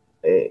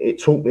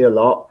it taught me a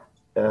lot.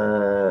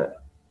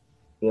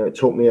 it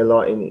taught me a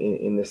lot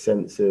in the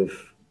sense of,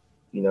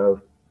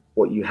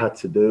 what you had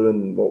to do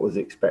and what was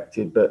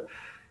expected. But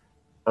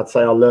I'd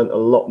say I learned a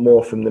lot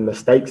more from the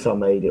mistakes I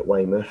made at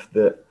Weymouth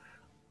that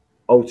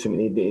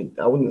ultimately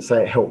I wouldn't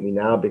say it helped me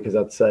now, because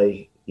I'd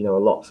say, a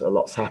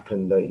lot's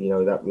happened.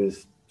 That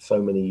was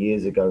so many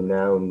years ago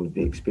now, and with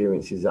the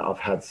experiences that I've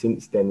had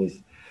since then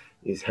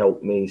is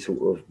helped me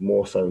sort of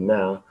more so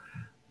now.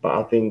 But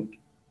I think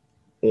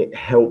it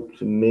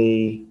helped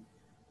me,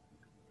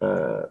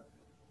 and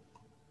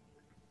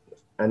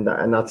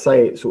I'd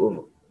say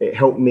it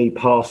helped me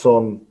pass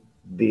on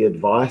the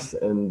advice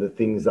and the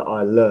things that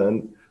I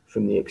learned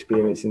from the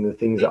experience and the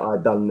things that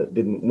I'd done that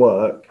didn't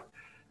work,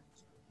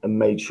 and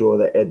made sure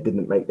that Ed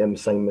didn't make them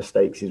same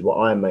mistakes as what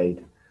I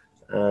made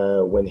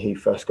when he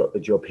first got the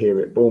job here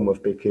at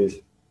Bournemouth. Because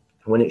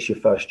when it's your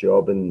first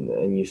job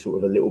and you're sort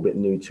of a little bit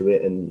new to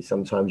it, and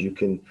sometimes you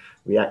can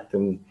react,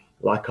 and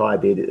like I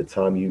did at the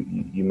time,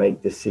 you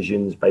make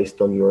decisions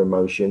based on your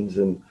emotions,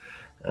 and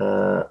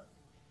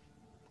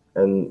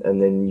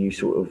then you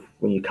sort of,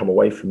 when you come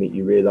away from it,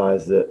 you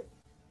realise that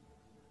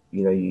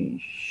you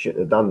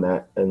shouldn't have done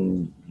that,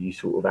 and you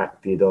sort of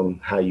acted on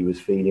how you was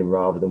feeling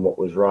rather than what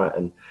was right.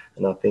 And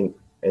I think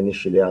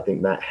initially,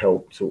 that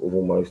helped sort of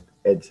almost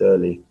Ed's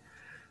early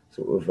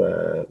sort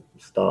of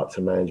start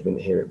to management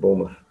here at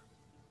Bournemouth.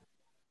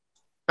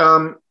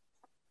 Dom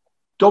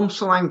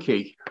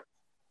Solanke,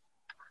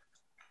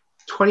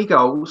 20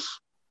 goals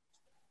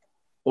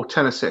or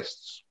 10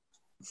 assists?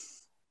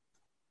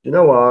 You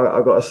know what?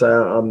 I've got to say,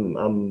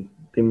 I'm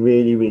been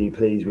really, really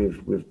pleased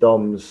with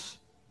Dom's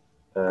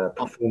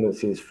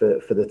performances for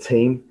the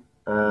team.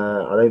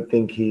 I don't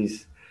think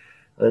he's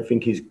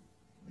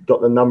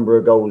got the number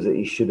of goals that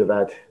he should have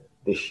had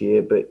this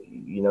year, but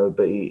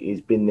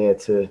he's been there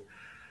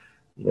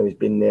he's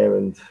been there,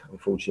 and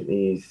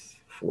unfortunately he's,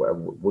 for whatever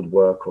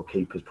woodwork or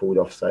keepers pulled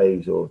off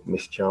saves or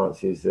missed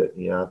chances, that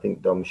I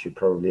think Dom should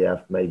probably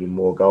have maybe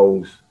more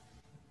goals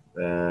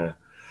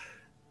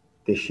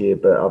this year.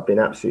 But I've been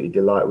absolutely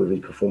delighted with his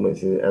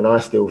performances, and I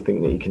still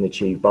think that he can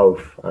achieve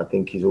both. I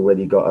think he's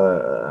already got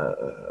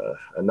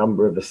a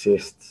number of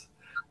assists,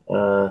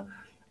 and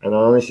I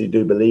honestly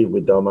do believe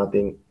with Dom, I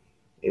think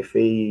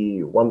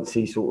once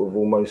he sort of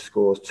almost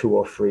scores 2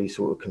 or 3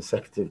 sort of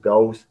consecutive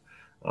goals,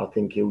 I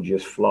think he'll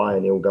just fly,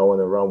 and he'll go on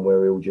a run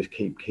where he'll just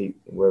keep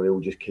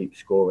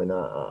scoring.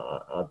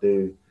 I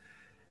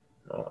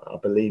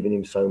believe in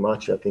him so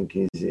much. I think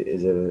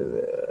he's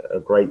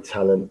a great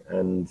talent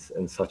and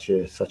such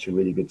a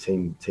really good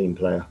team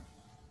player.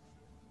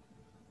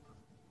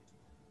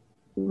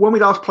 When we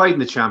last played in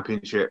the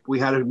Championship, we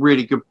had a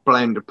really good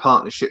blend of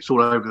partnerships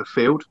all over the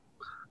field.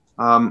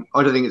 I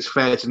don't think it's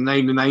fair to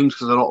name the names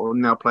because a lot of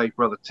them now play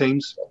for other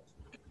teams.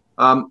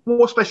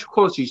 What special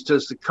qualities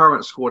does the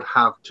current squad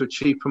have to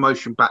achieve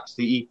promotion back to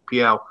the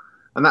EPL?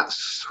 And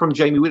that's from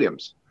Jamie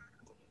Williams.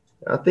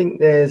 I think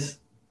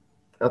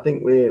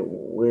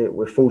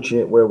we're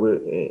fortunate where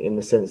we're in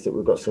the sense that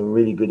we've got some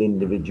really good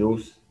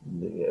individuals,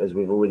 as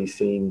we've already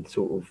seen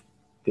sort of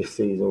this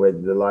season, where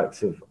the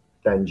likes of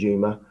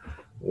Danjuma,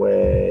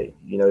 where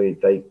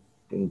they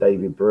and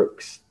David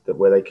Brooks,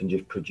 where they can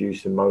just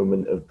produce a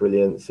moment of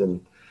brilliance,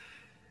 and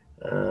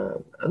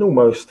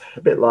almost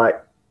a bit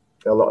like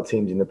a lot of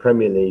teams in the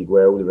Premier League,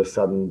 where all of a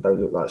sudden don't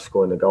look like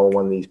scoring a goal.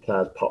 One of these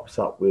players pops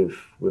up with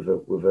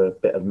a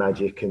bit of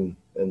magic and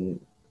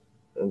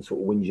sort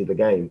of wins you the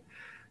game.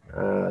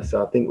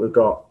 So I think we've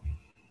got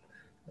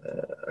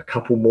a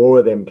couple more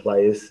of them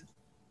players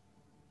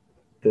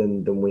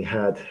than we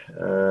had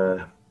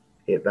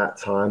at that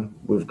time.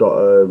 We've got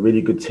a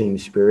really good team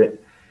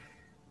spirit,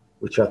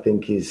 which I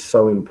think is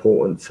so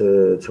important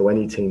to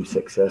any team's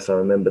success. I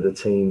remember the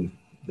team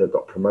that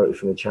got promoted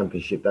from the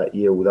Championship that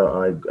year,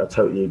 although I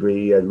totally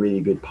agree, he had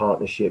really good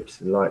partnerships,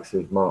 the likes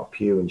of Mark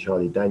Pugh and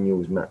Charlie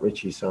Daniels, Matt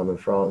Ritchie, Simon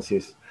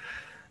Francis,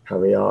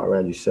 Harry Arter,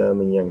 Andrew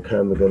Sermon, Jan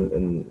Kermorgant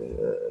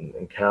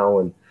and Cal.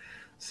 And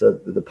so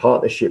the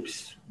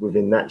partnerships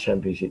within that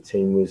Championship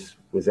team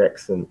was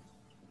excellent.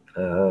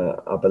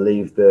 I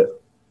believe that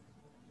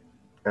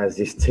as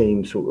this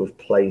team sort of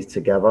plays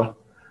together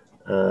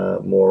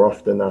more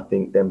often, I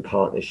think them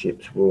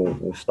partnerships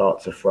will start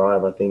to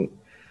thrive. I think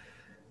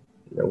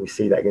we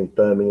see that against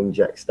Birmingham,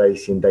 Jack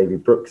Stacey and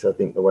David Brooks. I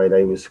think the way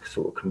they was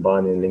sort of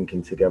combining and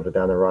linking together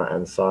down the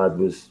right-hand side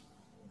was,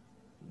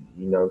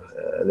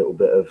 a little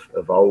bit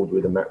of old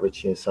with the Matt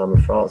Ritchie and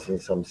Simon Francis in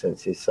some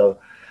senses. So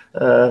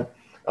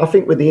I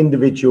think with the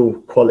individual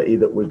quality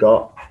that we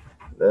got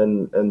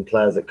and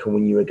players that can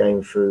win you a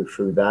game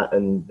through that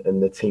and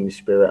the team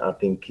spirit, I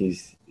think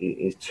is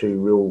 2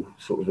 real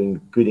sort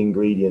of good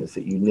ingredients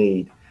that you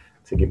need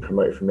to get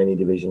promoted from any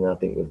division. I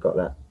think we've got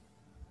that.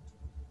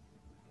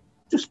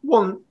 Just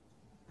one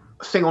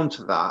thing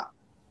onto that,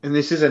 and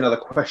this is another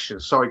question.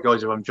 Sorry,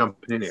 guys, if I'm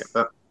jumping in here,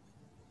 but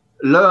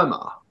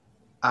Lerma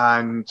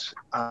and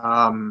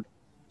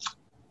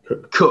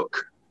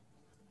Cook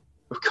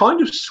have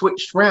kind of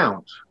switched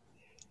round,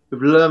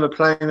 with Lerma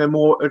playing a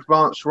more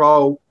advanced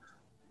role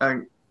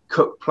and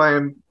Cook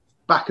playing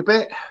back a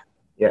bit.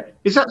 Yeah.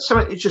 Is that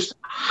something that just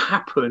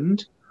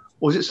happened,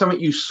 or was it something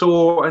you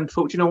saw and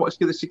thought, you know what, let's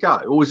give this a go?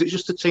 Or was it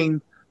just a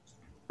team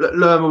that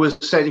Lerma was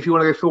saying, if you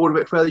want to go forward a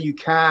bit further, you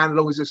can, as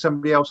long as there's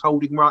somebody else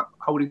holding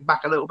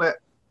back a little bit?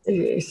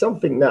 It's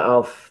something that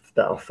I've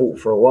thought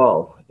for a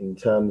while in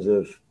terms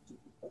of,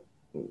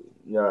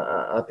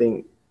 I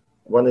think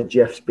one of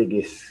Jeff's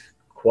biggest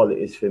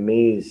qualities for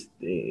me is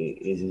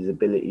his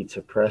ability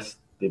to press,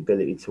 the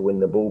ability to win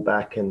the ball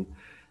back, and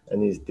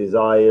his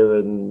desire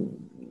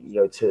and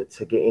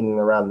to get in and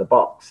around the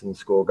box and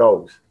score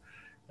goals.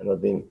 And I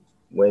think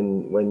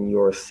when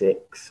you're a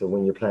 6 or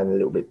when you're playing a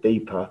little bit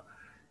deeper,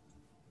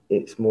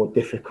 it's more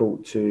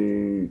difficult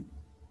to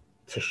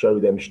show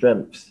them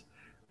strengths.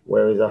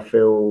 Whereas I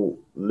feel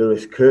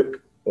Lewis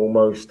Cook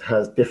almost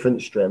has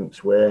different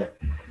strengths where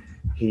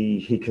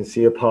he can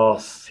see a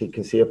pass,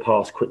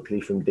 quickly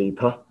from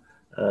deeper.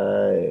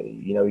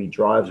 He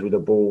drives with the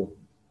ball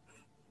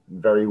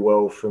very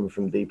well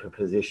from deeper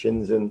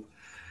positions, and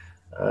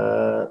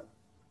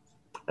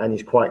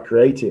he's quite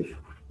creative.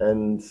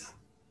 And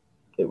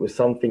it was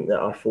something that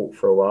I thought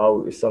for a while.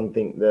 It was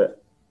something that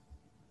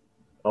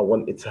I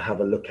wanted to have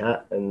a look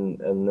at, and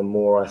the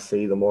more I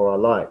see, the more I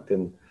liked.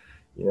 And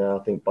I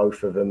think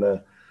both of them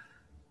are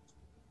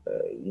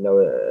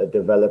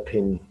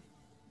developing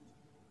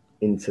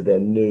into their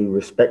new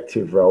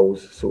respective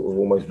roles sort of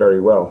almost very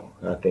well,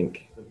 I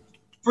think.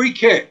 Free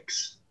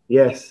kicks.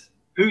 Yes.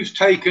 Who's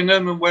taken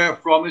them and where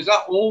from? Is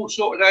that all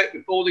sorted out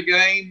before the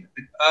game?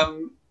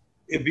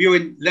 Have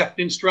you left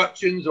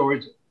instructions, or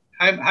is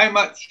how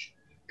much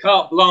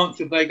carte blanche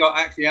have they got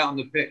actually out on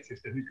the pitch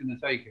as to who's going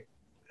to take it?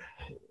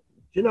 Do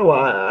you know what?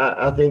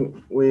 I think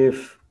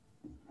with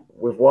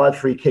wide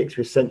free kicks,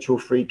 with central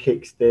free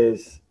kicks,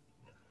 there's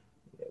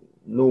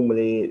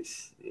normally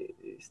it's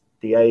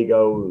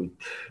Diego.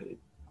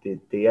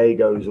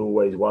 Diego's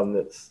always one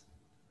that's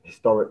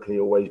historically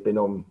always been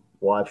on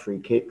wide free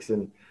kicks,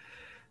 and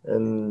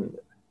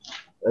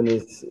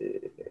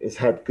it's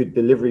had good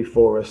delivery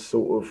for us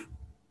sort of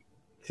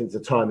since the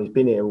time he's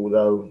been here.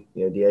 Although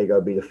Diego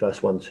will be the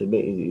first one to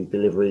admit his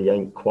delivery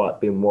ain't quite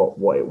been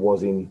what it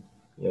was in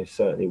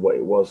certainly what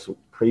it was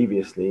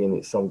previously, and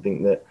it's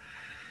something that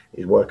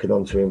he's working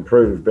on to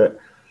improve. But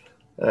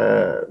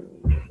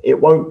it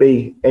won't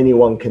be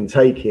anyone can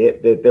take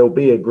it. There'll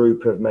be a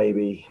group of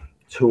maybe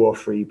 2 or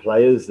 3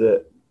 players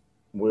that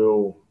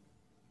will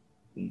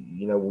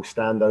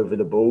stand over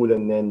the ball,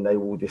 and then they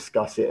will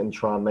discuss it and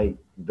try and make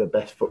the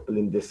best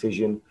footballing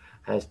decision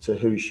as to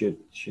who should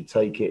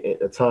take it at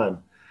the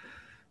time.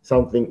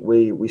 Something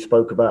we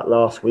spoke about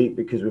last week,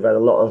 because we've had a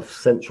lot of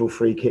central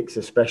free kicks,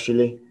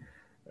 especially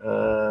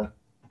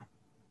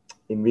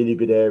in really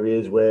good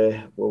areas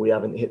where we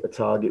haven't hit the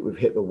target, we've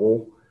hit the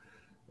wall,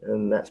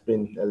 and that's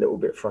been a little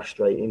bit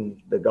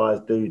frustrating. The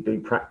guys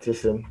do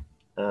practice them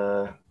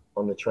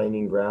on the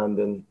training ground,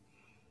 and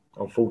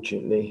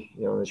unfortunately,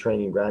 on the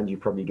training ground, you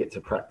probably get to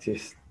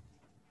practice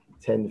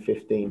 10,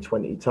 15,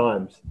 20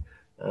 times,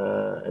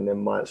 and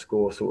then might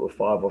score sort of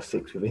 5 or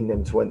 6 within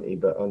them 20.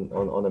 But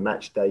on a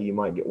match day, you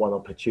might get one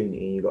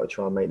opportunity, and you've got to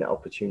try and make that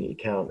opportunity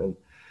count. And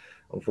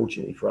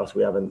unfortunately for us,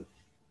 we haven't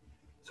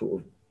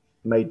sort of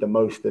made the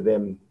most of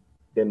them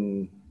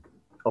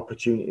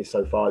opportunities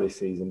so far this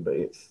season. But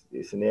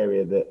it's an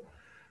area that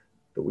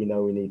we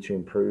know we need to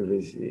improve.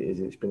 Is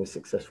it's been a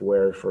successful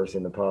area for us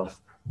in the past.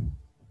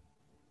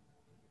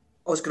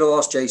 I was going to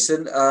ask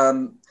Jason,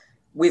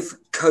 with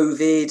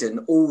COVID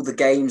and all the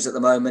games at the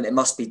moment, it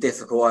must be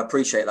difficult. I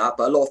appreciate that.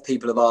 But a lot of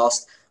people have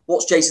asked,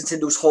 what's Jason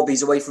Tindall's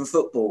hobbies away from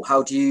football?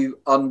 How do you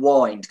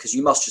unwind? Because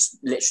you must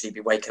just literally be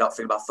waking up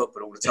thinking about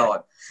football all the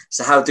time.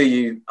 So how do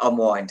you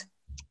unwind?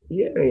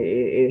 Yeah,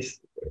 it's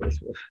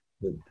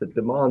the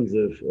demands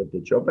of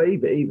the job, but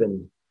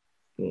even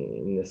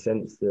in the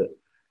sense that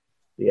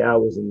the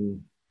hours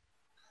and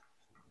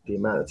the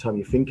amount of time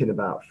you're thinking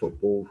about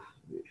football,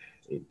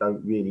 it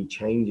don't really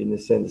change, in the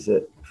sense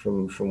that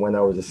from when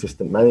I was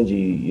assistant manager,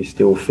 you're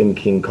still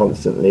thinking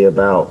constantly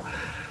about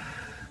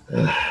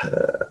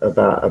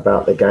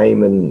the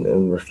game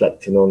and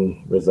reflecting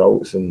on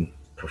results and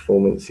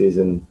performances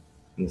and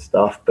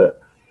stuff.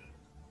 But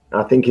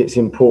I think it's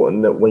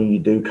important that when you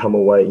do come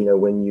away,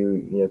 when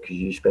because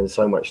you spend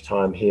so much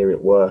time here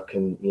at work,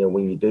 and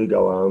when you do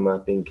go home, I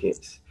think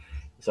it's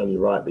only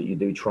right that you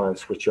do try and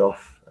switch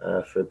off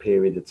for a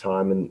period of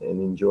time and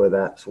enjoy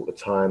that sort of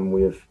time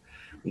with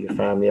your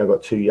family. I've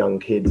got 2 young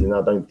kids, and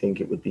I don't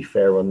think it would be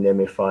fair on them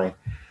if I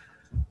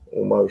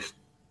almost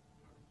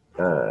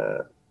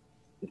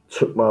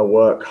took my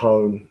work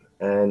home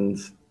and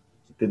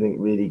didn't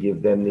really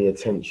give them the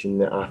attention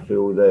that I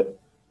feel that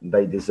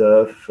they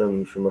deserve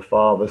from a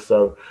father.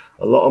 So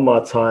a lot of my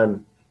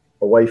time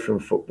away from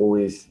football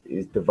is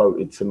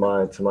devoted to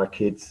my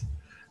kids.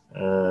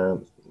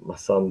 My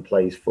son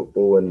plays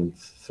football, and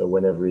so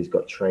whenever he's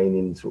got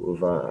training, sort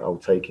of I'll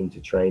take him to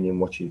training,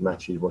 watch his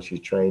matches, watch his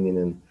training,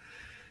 and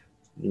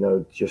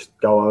just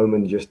go home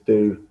and just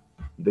do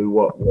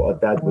what a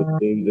dad would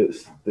do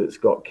that's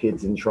got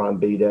kids, and try and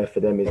be there for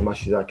them as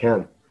much as I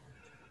can.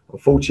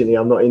 Unfortunately,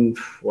 I'm not in.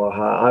 Well,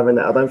 I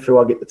don't feel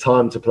I get the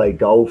time to play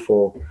golf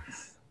or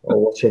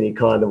watch any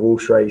kind of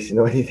horse racing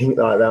or anything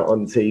like that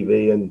on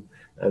TV. And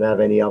and have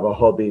any other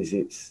hobbies.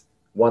 It's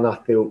one I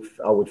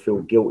would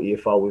feel guilty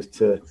if I was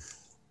to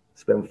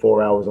spend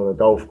 4 hours on a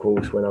golf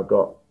course when I've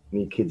got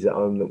me kids at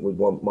home that would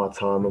want my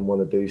time and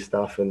want to do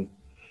stuff, and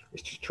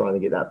it's just trying to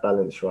get that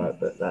balance right.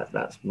 But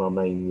that's my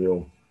main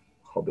real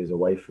hobbies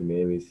away from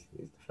here is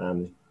the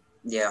family.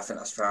 Yeah, I think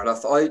that's fair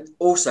enough. I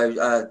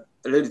also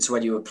alluded to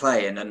when you were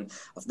playing, and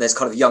there's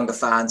kind of younger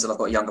fans, and I've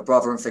got a younger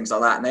brother and things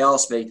like that, and they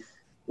asked me,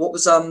 what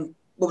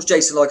was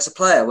Jason like as a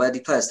player? Where did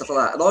he play? Stuff like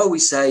that. And I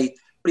always say,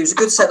 but he was a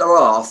good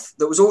centre-half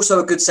that was also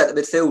a good centre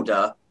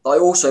midfielder. I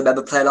also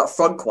remember playing up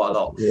front quite a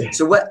lot. Yeah.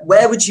 So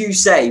where would you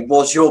say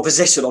was your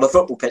position on a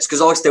football pitch?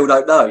 Because I still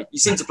don't know. You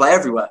seem to play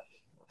everywhere.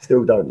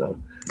 Still don't know.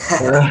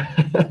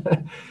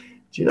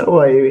 Do you know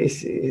what?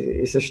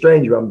 It's a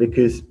strange one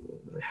because,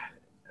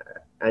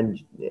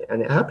 and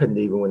it happened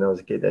even when I was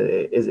a kid.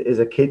 As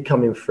a kid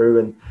coming through,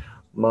 and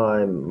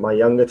my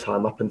younger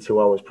time up until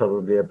I was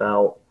probably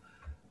about,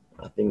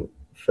 I think,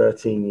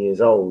 13 years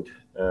old,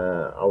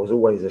 I was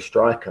always a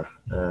striker,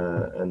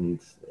 and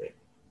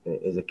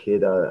as a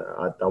kid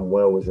I'd done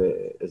well as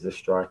a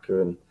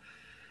striker,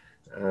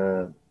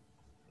 and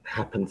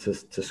happened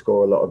to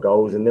score a lot of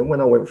goals. And then when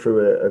I went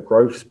through a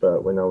growth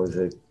spurt when I was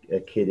a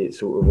kid, it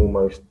sort of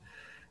almost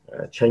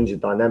changed the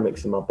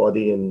dynamics in my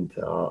body, and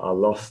I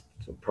lost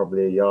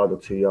probably a yard or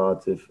 2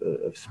 yards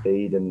of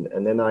speed,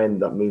 and then I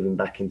ended up moving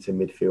back into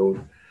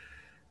midfield,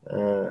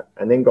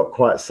 and then got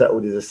quite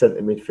settled as a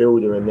centre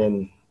midfielder, and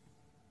then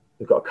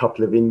we got a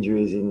couple of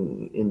injuries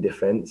in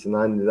defence, and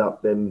I ended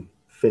up then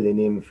filling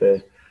in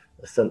for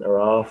a centre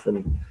half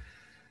and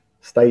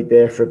stayed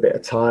there for a bit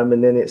of time.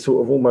 And then it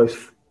sort of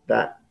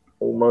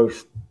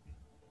almost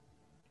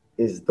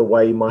is the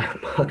way my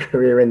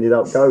career ended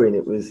up going.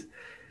 It was,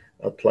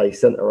 I'd play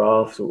centre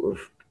half sort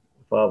of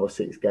 5 or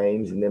 6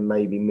 games, and then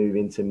maybe move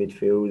into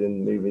midfield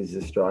and move as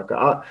a striker.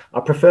 I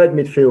preferred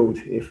midfield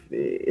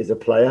as a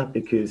player,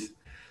 because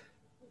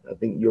I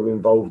think you're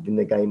involved in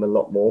the game a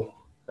lot more.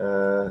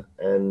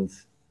 And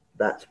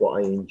that's what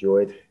I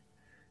enjoyed.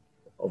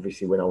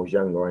 Obviously, when I was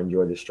younger, I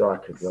enjoyed the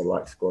striker because I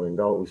liked scoring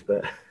goals.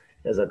 But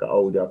as I got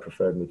older, I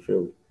preferred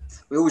midfield.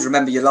 We always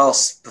remember your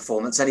last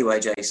performance anyway,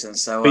 Jason.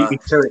 So beat me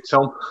to it,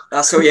 Tom.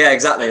 That's all. Yeah,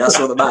 exactly. That's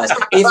all that matters.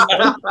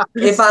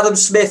 If Adam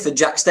Smith and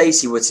Jack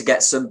Stacey were to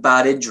get some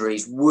bad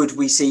injuries, would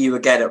we see you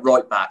again at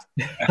right back?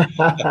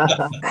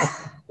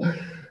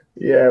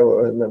 Yeah,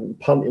 well, and then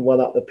punting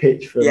one up the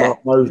pitch for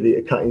Mark Mosley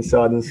to cut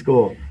inside and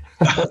score.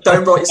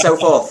 Don't write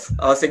yourself off.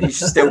 I think you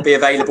should still be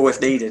available if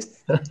needed.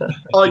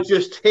 I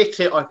just hit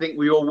it, I think,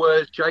 with your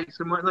words,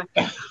 Jason, weren't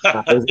they?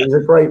 It was a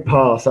great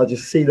pass. I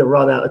just see the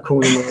run out the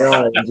corner of my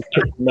eye and just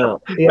picked him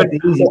out. He had the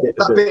easy bit.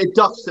 That bit of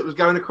dust that was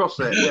going across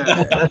there.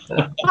 Yeah.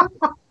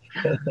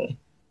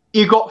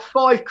 You got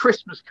 5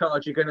 Christmas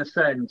cards you're going to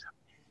send.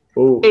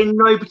 Ooh. In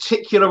no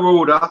particular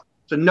order,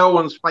 so no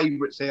one's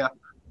favourites here.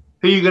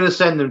 Who are you going to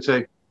send them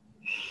to?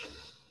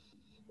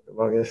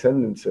 Who am I going to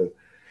send them to?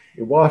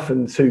 Your wife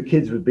and 2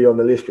 kids would be on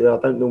the list, but I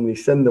don't normally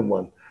send them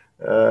one.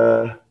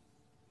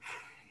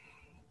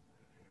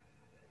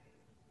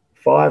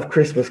 5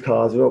 Christmas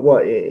cards.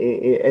 What?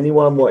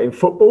 Anyone? What, in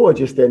football or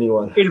just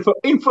anyone? In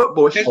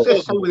football. It's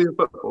just all within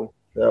football.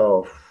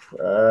 Oh.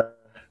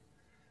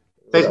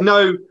 There's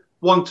no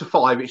 1 to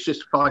 5. It's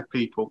just 5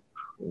 people.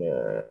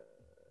 Yeah.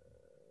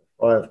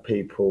 5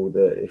 people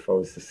that if I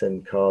was to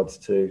send cards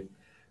to,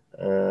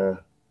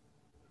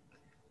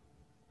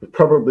 would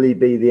probably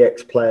be the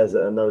ex-players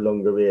that are no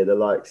longer here. The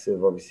likes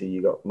of, obviously,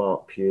 you got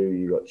Mark Pugh,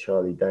 you got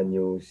Charlie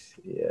Daniels,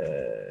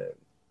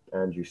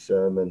 Andrew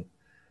Sermon,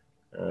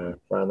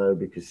 Frano,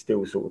 because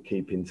still sort of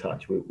keep in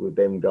touch with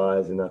them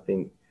guys. And I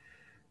think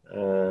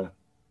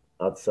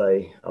I'd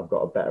say I've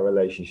got a better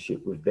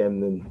relationship with them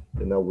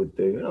than I would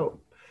do.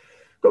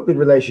 Got good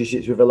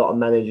relationships with a lot of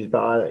managers,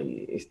 but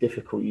it's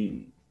difficult.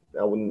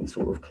 I wouldn't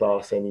sort of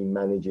class any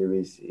manager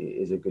as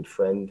a good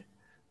friend.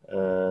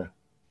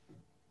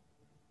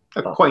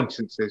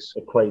 Acquaintances,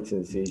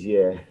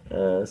 yeah.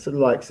 So the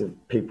likes of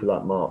people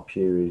like Mark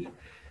Pugh,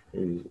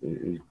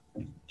 who's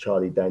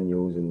Charlie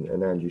Daniels and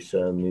Andrew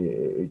Sermon,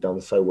 who've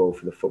done so well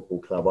for the football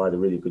club. I had a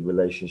really good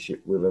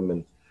relationship with them,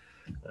 and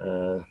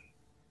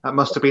that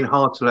must have been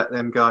hard to let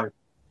them go.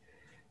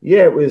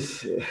 Yeah, it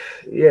was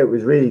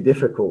really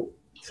difficult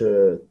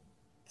to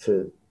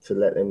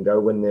let them go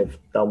when they've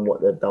done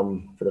what they've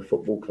done for the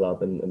football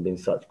club and been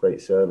such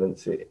great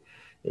servants. It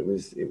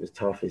was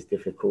tough, it's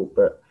difficult,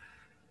 but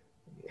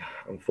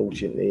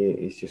unfortunately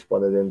it's just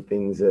one of them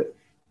things that,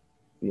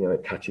 you know,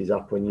 it catches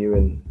up on you,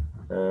 and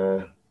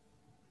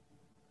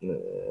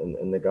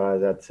the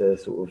guys had to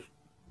sort of,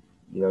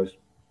 you know,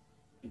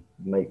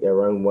 make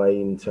their own way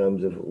in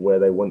terms of where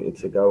they wanted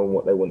to go and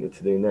what they wanted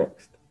to do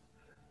next.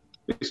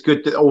 It's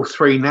good that all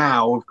 3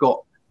 now have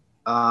got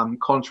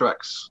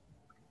contracts.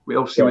 We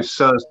obviously with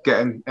Sirs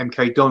getting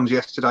MK Dons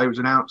yesterday was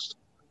announced.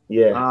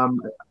 Yeah.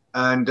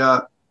 And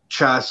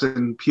Chaz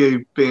and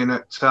Pugh being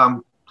at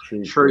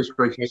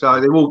Shrewsbury.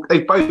 So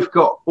they've both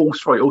got all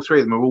 3 of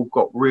them have all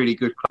got really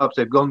good clubs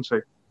they've gone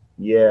to.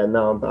 Yeah,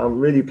 no, I'm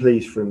really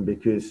pleased for them,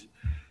 because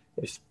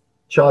it's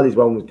Charlie's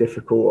one was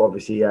difficult.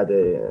 Obviously, he had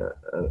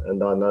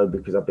and I know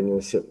because I've been in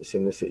a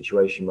similar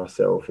situation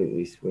myself.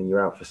 It's when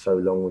you're out for so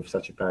long with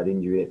such a bad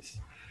injury,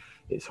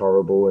 it's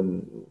horrible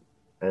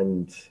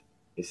and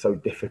it's so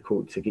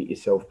difficult to get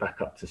yourself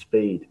back up to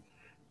speed.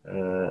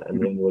 And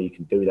the only way you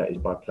can do that is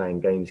by playing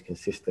games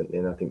consistently.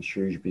 And I think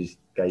Shrewsbury's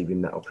gave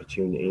him that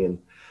opportunity. And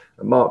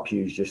Mark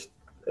Pugh's just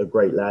a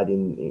great lad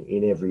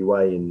in every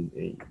way. And,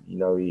 he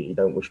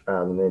don't wish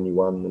bad on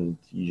anyone. And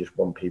you just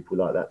want people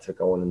like that to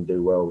go on and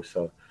do well.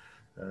 So,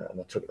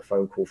 and I took the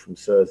phone call from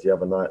Sirs the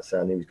other night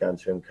saying he was going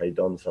to MK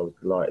Don. So I was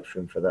delighted for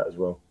him for that as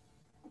well.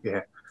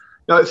 Yeah.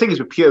 No, the thing is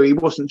with Pugh, he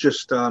wasn't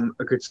just a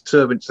good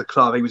servant to the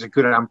club. He was a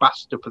good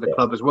ambassador for the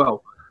club as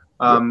well.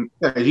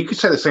 You could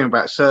say the same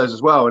about Sirs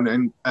as well,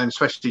 and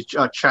especially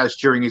Chaz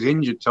during his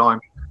injured time,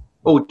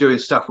 all doing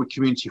stuff with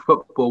community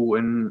football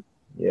and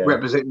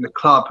representing the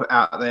club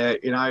out there.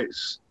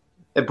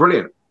 They're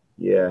brilliant.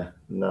 Yeah,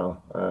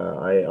 no,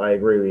 I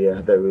agree with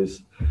you. There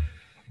was,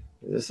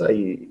 as I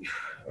say,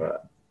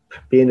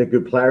 being a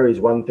good player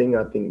is one thing,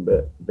 I think,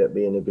 but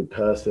being a good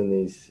person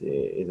is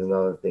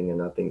another thing.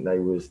 And I think they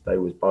was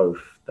both.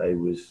 They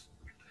was,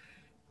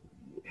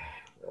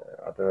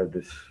 I don't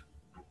know,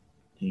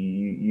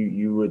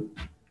 you would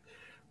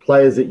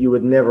players that you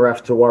would never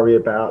have to worry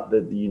about,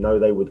 that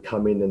they would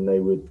come in and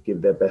they would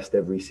give their best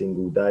every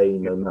single day,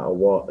 no matter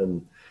what.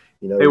 And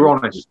they were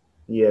honest.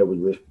 Yeah,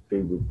 would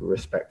be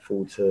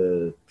respectful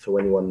to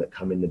anyone that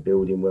come in the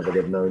building, whether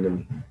they've known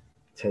them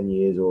 10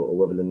 years or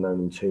whether they've known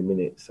them 2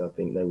 minutes. I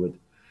think they would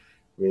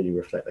really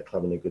reflect the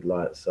club in a good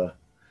light. So,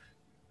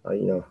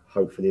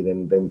 hopefully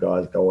them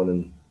guys go on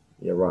and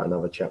write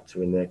another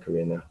chapter in their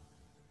career now.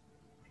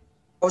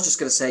 I was just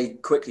going to say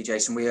quickly,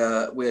 Jason, we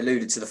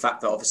alluded to the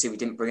fact that obviously we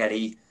didn't bring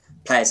any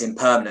players in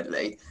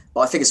permanently,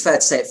 but I think it's fair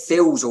to say it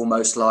feels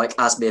almost like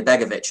Asmir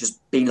Begovic has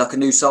been like a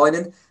new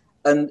signing.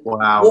 And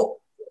wow.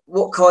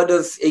 What kind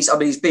of,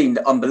 he's been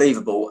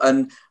unbelievable.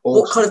 And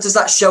awesome. What kind of does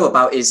that show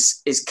about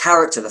his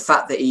character, the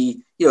fact that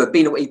he'd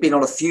been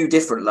on a few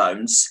different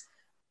loans?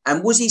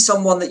 And was he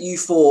someone that you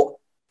thought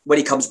when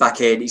he comes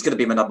back in, he's going to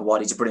be my number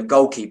one, he's a brilliant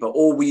goalkeeper,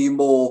 or were you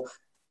more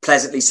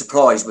pleasantly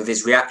surprised with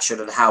his reaction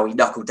and how he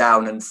knuckled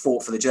down and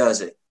fought for the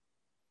jersey?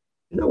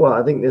 You know what?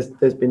 I think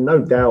there's been no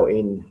doubt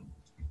in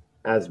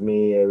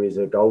Asmir is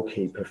a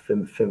goalkeeper.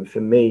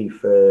 For me,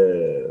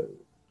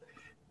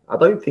 I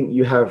don't think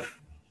you have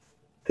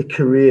the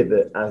career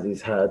that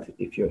Aziz had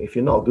if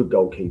you're not a good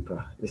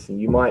goalkeeper. Listen,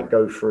 you might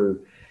go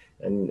through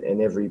and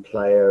every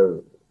player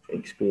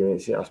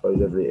experience it, I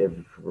suppose,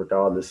 every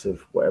regardless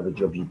of whatever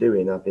job you're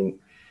doing. I think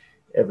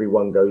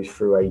everyone goes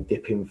through a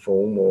dip in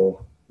form,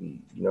 or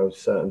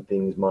certain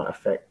things might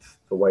affect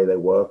the way they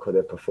work or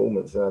their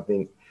performance. And I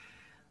think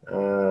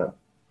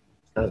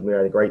Asmir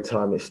had a great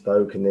time at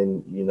Stoke, and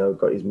then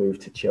got his move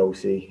to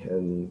Chelsea,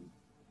 and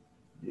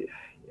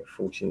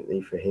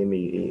fortunately for him,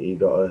 he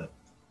got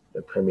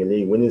a Premier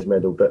League winners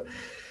medal. But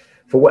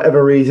for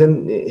whatever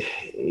reason,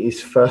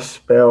 his first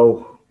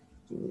spell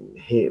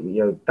here,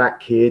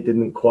 back here,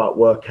 didn't quite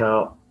work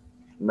out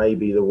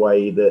maybe the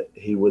way that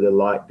he would have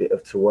liked it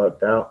to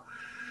worked out.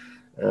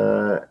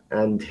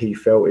 And he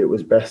felt it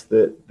was best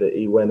that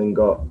he went and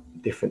got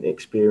different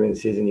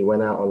experiences, and he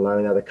went out on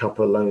loan, had a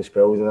couple of loan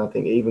spells, and I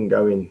think even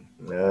going,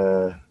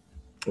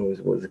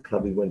 what was the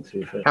club he went to?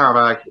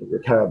 Qarabag.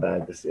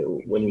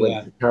 When he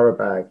went to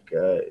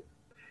Qarabag,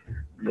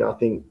 I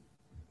think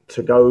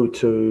to go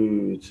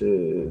to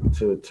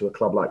a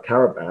club like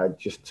Qarabag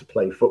just to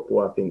play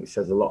football, I think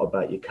says a lot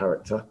about your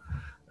character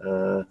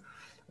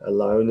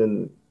alone.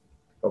 And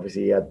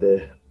obviously he had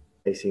the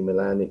AC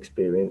Milan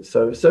experience.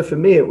 So for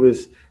me, it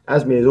was,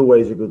 Asmir is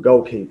always a good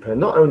goalkeeper.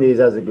 Not only is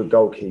as a good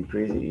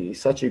goalkeeper,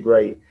 he's such a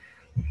great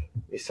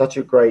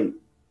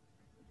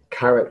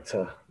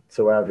character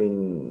to have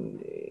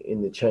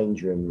in the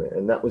change room,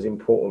 and that was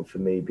important for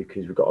me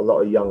because we've got a lot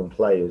of young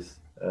players,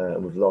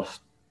 and we've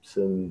lost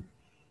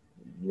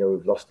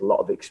a lot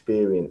of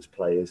experienced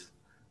players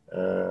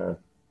that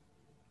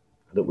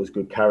was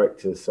good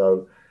characters.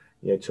 So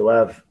to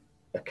have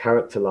a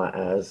character like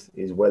Az,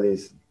 as well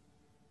as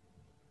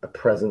a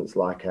presence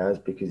like Az,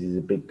 because he's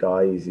a big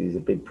guy, he's a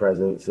big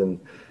presence, and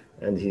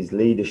his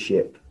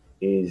leadership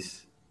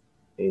is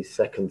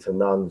second to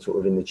none, sort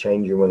of in the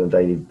change room on a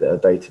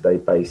day-to-day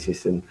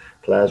basis, and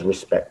players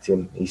respect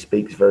him. He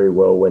speaks very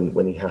well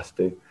when he has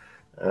to.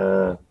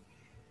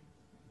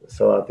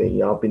 So I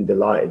think I've been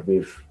delighted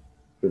with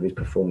his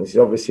performances.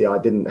 Obviously, I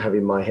didn't have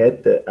in my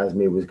head that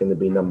Asmir was going to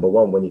be number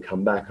one when he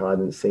come back. I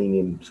hadn't seen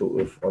him sort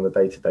of on a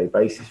day-to-day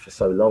basis for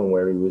so long,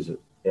 where he was at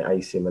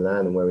AC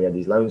Milan and where he had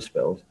his loan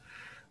spells.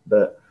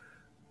 But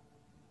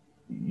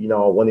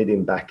I wanted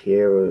him back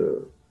here,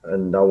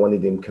 and I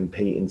wanted him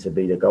competing to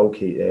be the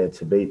goalkeeper,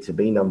 to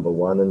be number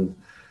one, and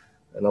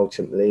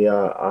ultimately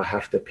I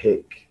have to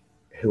pick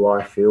who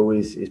I feel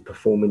is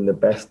performing the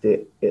best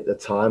at the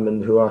time,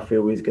 and who I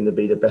feel is going to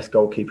be the best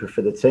goalkeeper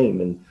for the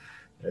team.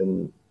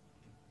 And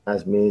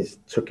Asmir's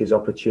took his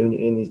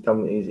opportunity, and he's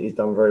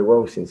done very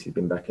well since he's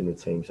been back in the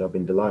team. So I've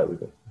been delighted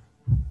with him.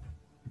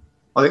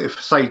 I think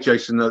if, say,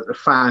 Jason, the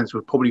fans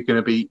were probably going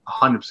to be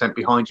 100%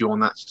 behind you on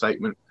that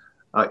statement.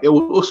 It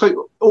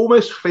also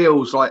almost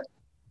feels like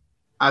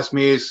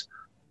Asmir's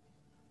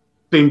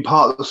been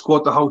part of the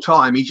squad the whole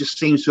time. He just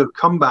seems to have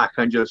come back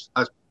and just,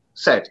 as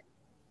said,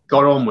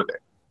 got on with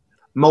it,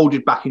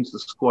 moulded back into the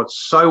squad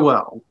so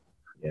well.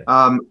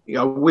 Yeah.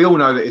 We all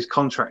know that his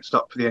contract's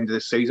up for the end of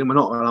this season. We're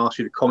not going to ask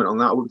you to comment on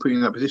that. I wouldn't put you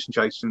in that position,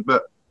 Jason.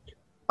 But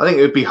I think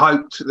it would be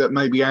hoped that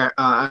maybe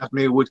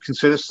Asmir would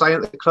consider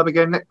staying at the club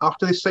again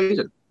after this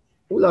season.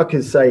 All I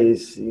can say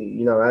is,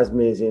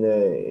 Asmir's in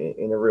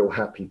a real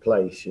happy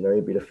place.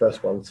 He'd be the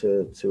first one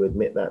to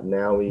admit that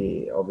now.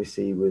 He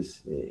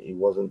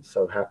wasn't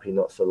so happy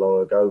not so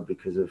long ago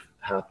because of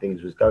how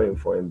things was going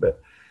for him.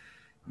 But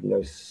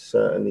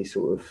certainly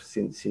sort of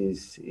since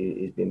he's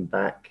been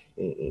back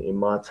in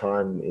my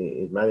time,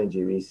 his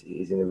manager is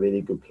in a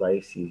really good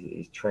place.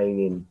 He's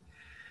training.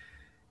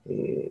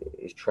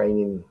 He's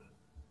training.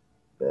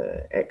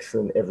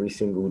 Excellent every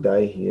single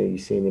day. You're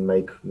seeing him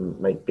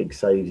make big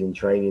saves in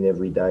training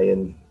every day,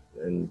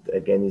 and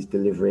again he's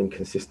delivering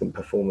consistent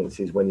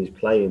performances when he's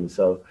playing.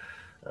 So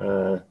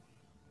I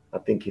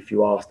think if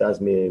you asked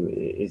Asmir,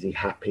 is he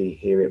happy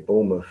here at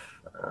Bournemouth?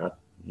 I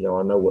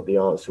know what the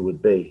answer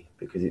would be,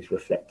 because it's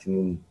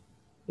reflecting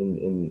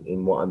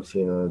in what I'm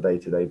seeing on a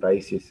day-to-day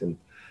basis, and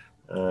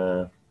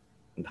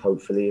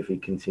hopefully if he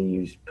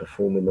continues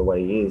performing the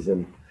way he is,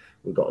 and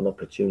we've got an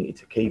opportunity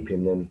to keep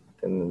him, then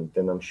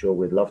I'm sure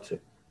we'd love to.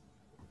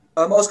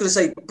 I was going to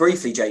say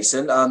briefly,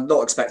 Jason,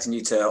 not expecting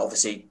you to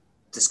obviously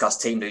discuss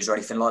team news or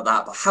anything like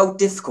that, but how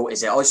difficult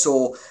is it? I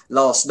saw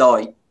last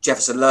night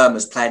Jefferson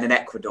Lerma's playing in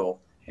Ecuador,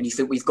 and you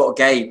think we've got a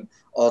game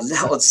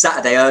on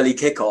Saturday, early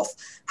kickoff.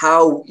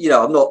 How,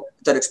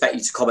 don't expect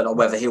you to comment on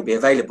whether he'll be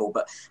available,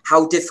 but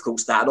how difficult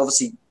is that? And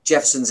obviously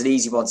Jefferson's an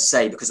easy one to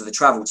say because of the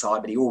travel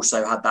time, but he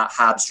also had that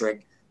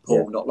hamstring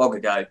pull not long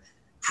ago.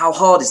 How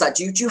hard is that?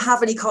 Do you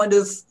have any kind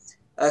of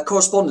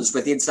correspondence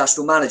with the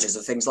international managers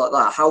and things like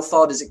that? How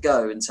far does it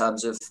go in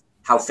terms of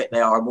how fit they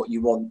are and what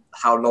you want,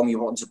 how long you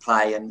want them to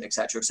play, and et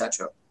cetera, et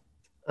cetera?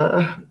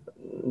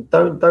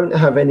 Don't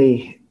have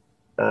any.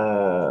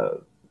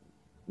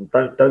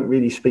 Don't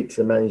really speak to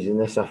the managers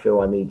unless I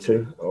feel I need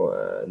to,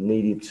 or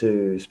needed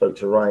to. Spoke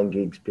to Ryan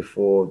Giggs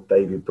before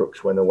David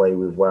Brooks went away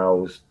with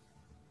Wales.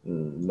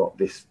 Not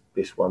this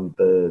one,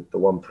 the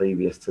one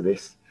previous to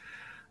this,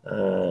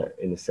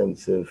 in the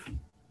sense of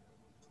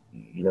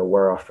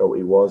where I felt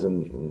he was,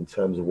 and in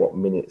terms of what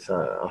minutes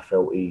I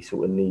felt he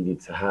sort of needed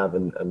to have,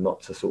 and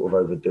not to sort of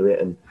overdo it.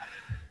 And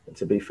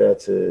to be fair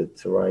to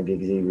Ryan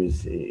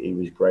Giggs, he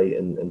was great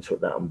and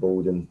took that on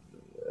board and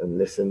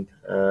listened.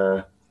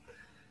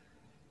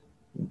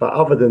 But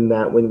other than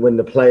that, when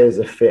the players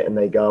are fit and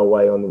they go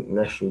away on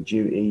national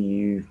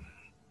duty,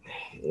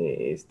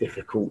 it's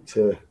difficult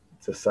to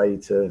say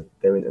to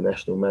their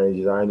international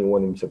managers, I only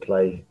want him to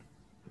play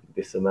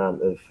this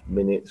amount of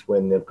minutes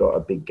when they've got a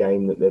big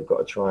game that they've got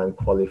to try and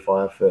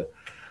qualify for,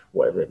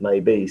 whatever it may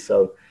be.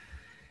 So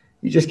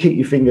you just keep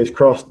your fingers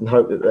crossed and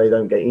hope that they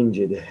don't get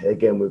injured.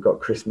 Again, we've got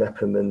Chris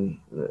Mepham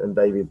and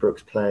David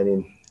Brooks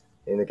playing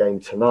in a game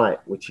tonight,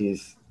 which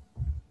is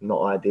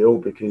not ideal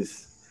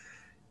because,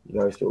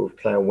 sort of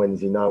playing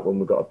Wednesday night when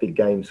we've got a big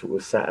game, sort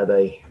of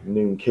Saturday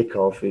noon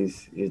kickoff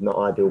is not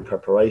ideal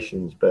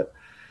preparations, but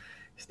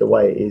it's the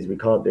way it is. We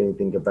can't do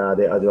anything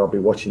about it. I'll be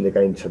watching the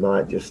game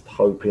tonight, just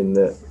hoping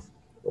that,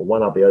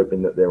 I'll be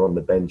hoping that they're on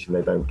the bench and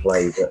they don't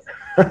play,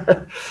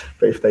 but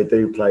if they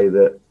do play,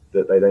 that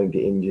they don't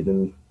get injured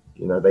and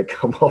they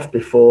come off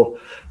before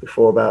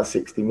about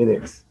 60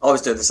 minutes. I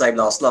was doing the same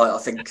last night. I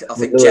think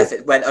Jeff,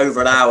 it went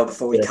over an hour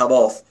before we come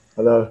off.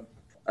 I know.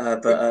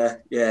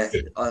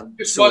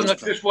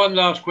 Just one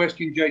last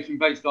question, Jason,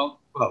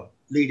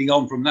 leading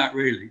on from that,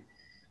 really.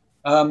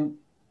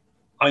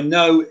 I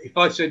know if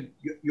I said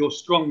your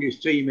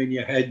strongest team in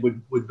your head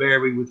would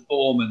vary with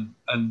form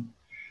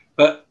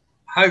but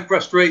how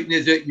frustrating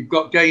is it? You've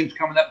got games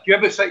coming up. Do you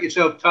ever set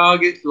yourself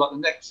targets like the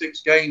next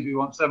 6 games? We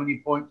want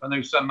 70 points. I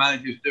know some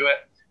managers do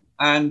it.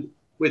 And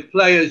with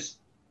players,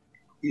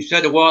 you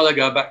said a while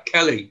ago about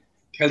Kelly.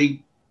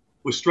 Kelly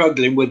was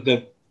struggling with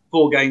the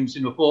 4 games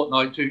in a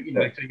fortnight too.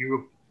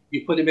 So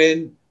you put him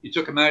in, you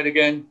took him out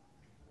again.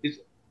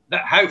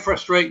 How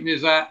frustrating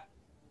is that?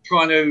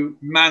 Trying to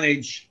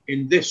manage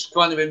in this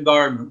kind of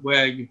environment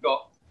where you've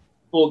got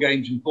 4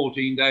 games in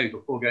 14 days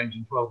or 4 games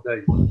in 12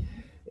 days?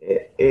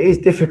 It is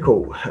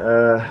difficult.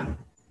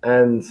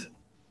 And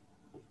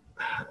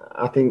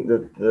I think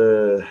that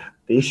the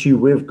issue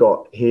we've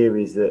got here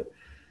is that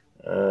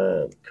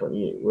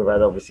we've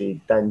had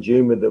obviously Dan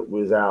Juma that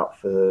was out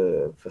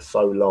for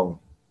so long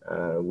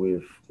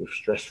with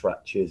stress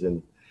fractures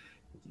and,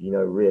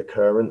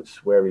 reoccurrence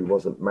where he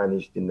wasn't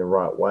managed in the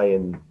right way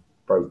and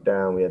broke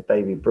down. We had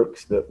David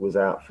Brooks that was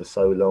out for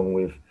so long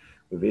with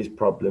his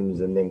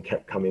problems and then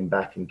kept coming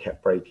back and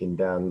kept breaking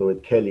down.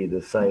 Lloyd Kelly,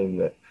 the same,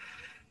 that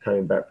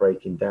coming back,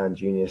 breaking down.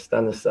 Junior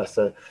Stanislas.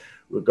 So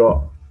we've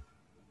got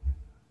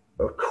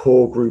a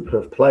core group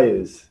of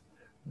players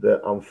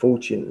that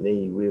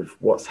unfortunately, with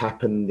what's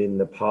happened in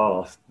the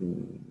past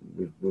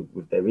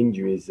with their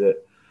injuries,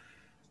 that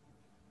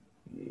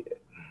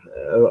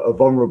are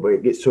vulnerable.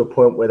 It gets to a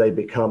point where they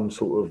become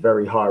sort of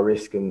very high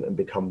risk and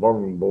become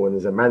vulnerable. And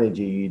as a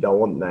manager, you don't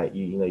want that.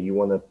 You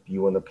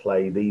want to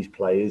play these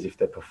players if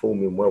they're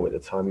performing well at the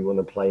time. You want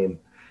to play them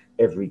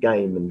every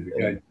game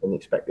and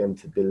expect them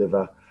to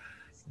deliver,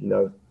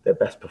 their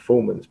best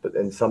performance. But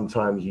then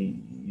sometimes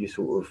you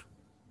sort of,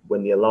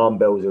 when the alarm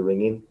bells are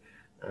ringing,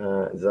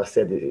 as I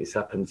said, it's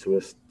happened to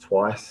us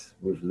twice,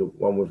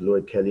 one with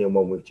Lloyd Kelly and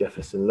one with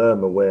Jefferson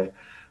Lerma, where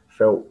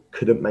felt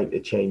couldn't make the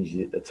changes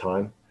at the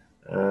time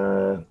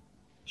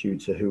due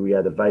to who we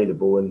had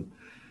available, and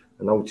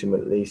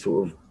ultimately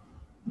sort of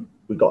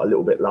we got a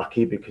little bit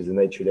lucky because the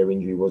nature of their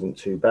injury wasn't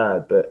too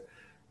bad, but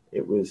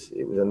it was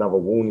another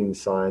warning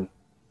sign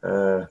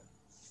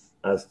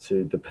as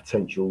to the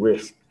potential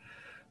risk.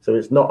 So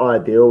it's not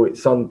ideal.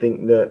 It's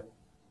something that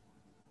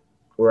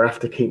we'll have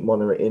to keep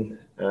monitoring.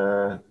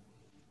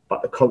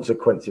 But the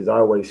consequences, I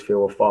always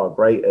feel, are far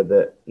greater.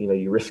 That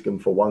you risk them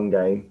for one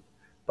game,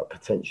 but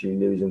potentially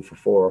lose them for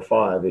 4 or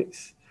 5.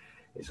 It's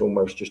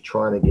almost just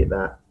trying to get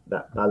that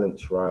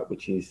balance right,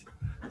 which is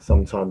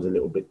sometimes a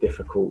little bit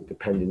difficult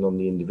depending on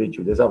the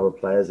individual. There's other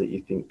players that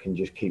you think can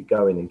just keep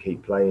going and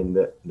keep playing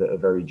that are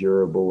very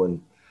durable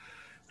and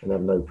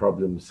have no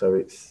problems. So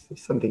it's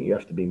something you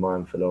have to be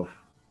mindful of.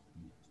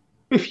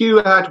 If you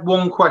had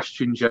one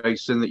question,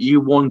 Jason, that you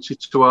wanted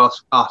to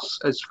ask us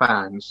as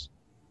fans,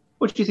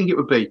 what do you think it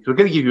would be? Because we're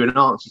going to give you an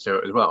answer to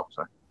it as well.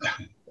 So.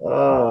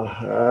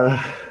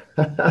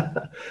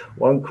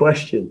 One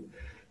question.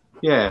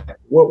 Yeah.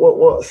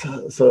 What's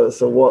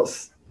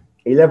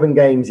 11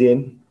 games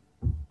in?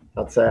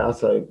 I'd say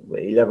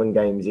 11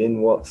 games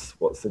in. What's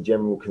the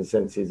general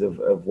consensus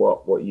of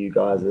what you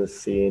guys are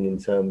seeing in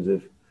terms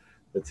of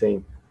the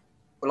team?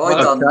 Well,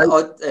 I've done on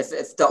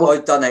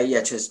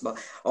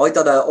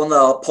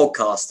our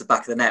podcast, The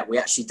Back of the Net. We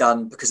actually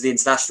done, because of the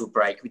international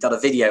break, we done a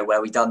video where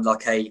we done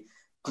like a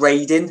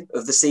grading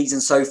of the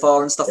season so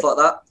far and stuff like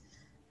that.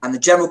 And the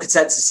general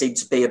consensus seemed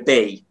to be a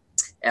B,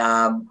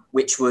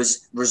 which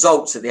was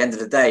results at the end of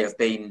the day have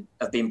been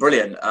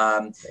brilliant.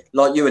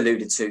 Like you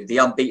alluded to, the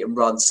unbeaten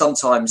run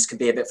sometimes can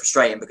be a bit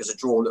frustrating because a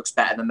draw looks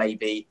better than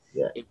maybe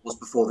it was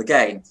before the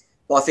game.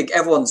 But I think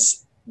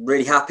everyone's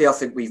really happy. I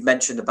think we've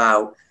mentioned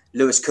about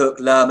Lewis Cook,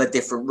 Lerma,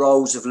 different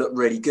roles have looked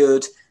really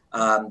good.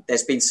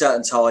 There's been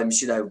certain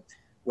times,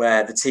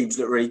 where the teams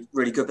look really,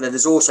 really good. But then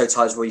there's also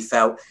times where we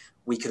felt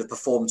we could have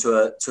performed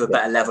to a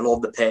better level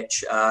on the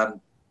pitch. A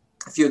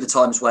few of the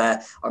times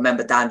where I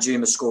remember Dan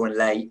Juma scoring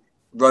late,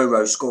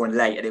 Roro scoring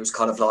late, and it was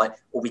kind of like,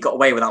 well, we got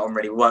away with that one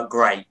really. We weren't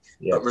great.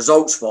 Yeah. But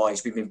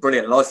results-wise, we've been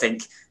brilliant. And I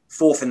think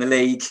 4th in the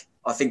league,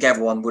 I think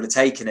everyone would have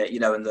taken it,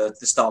 in the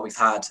start we've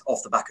had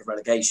off the back of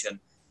relegation.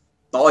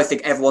 But I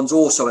think everyone's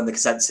also in the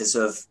consensus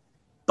of,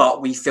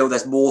 but we feel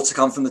there's more to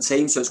come from the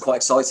team, so it's quite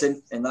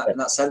exciting in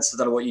that sense. I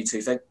don't know what you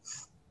two think.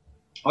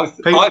 I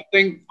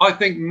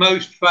think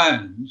most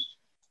fans.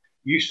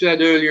 You said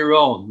earlier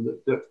on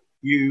that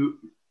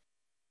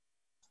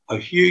a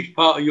huge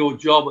part of your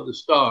job at the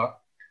start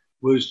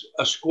was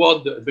a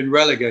squad that had been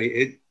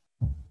relegated,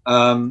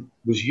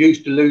 was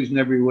used to losing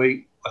every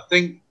week. I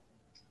think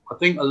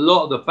a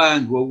lot of the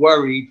fans were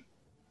worried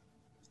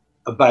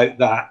about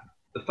that.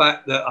 The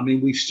fact that,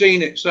 we've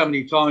seen it so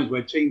many times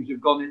where teams have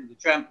gone into the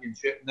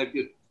Championship and they've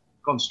just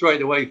gone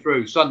straight away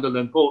through.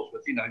 Sunderland,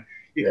 Portsmouth,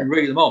 you can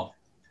reel them off.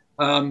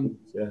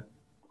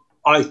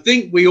 I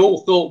think we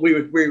all thought we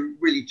were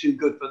really too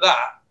good for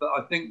that, but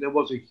I think there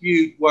was a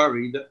huge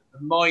worry that the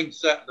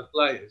mindset of the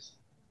players,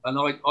 and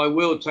I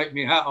will take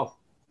my hat off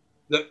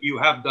that you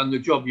have done the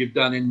job you've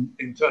done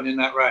in turning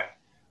that round.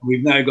 And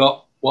we've now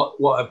got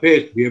what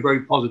appears to be a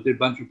very positive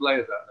bunch of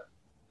players out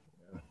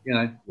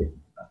there.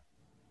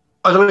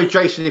 I don't know,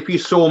 Jason, if you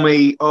saw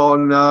me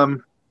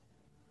on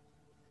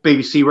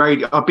BBC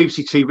Radio,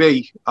 BBC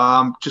TV,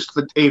 just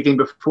the evening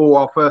before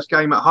our first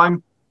game at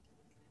home,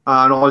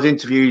 and I was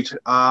interviewed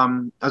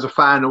as a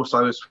fan,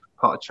 also as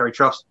part of Cherry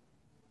Trust,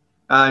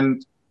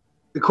 and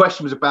the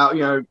question was about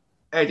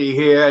Eddie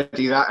here,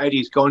 Eddie that.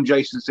 Eddie's gone.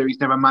 Jason said he's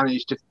never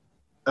managed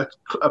a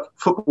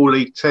football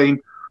league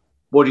team.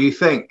 What do you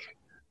think?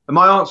 And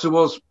my answer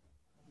was,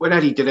 when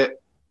Eddie did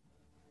it,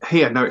 he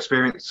had no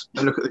experience,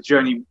 and look at the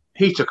journey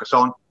he took us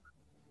on.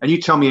 And you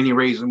tell me any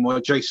reason why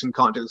Jason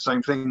can't do the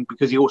same thing,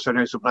 because he also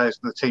knows the players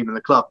in the team and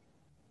the club.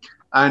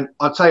 And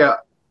I'll tell you,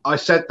 I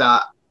said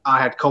that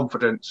I had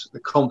confidence.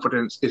 The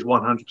confidence is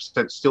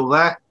 100% still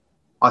there.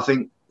 I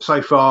think so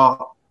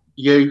far,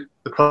 you,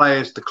 the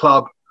players, the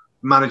club,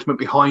 management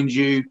behind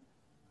you,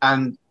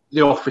 and the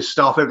office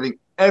staff,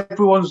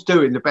 everyone's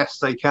doing the best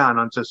they can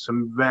under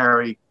some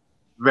very,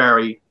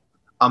 very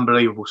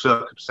unbelievable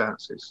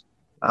circumstances.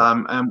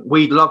 And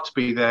we'd love to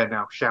be there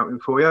now shouting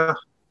for you.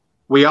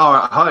 We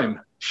are at home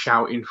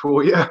shouting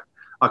for you,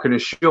 I can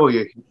assure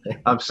you.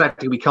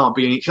 Sadly, we can't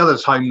be in each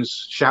other's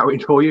homes shouting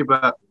for you,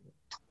 but,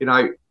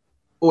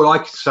 all I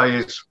can say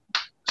is,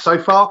 so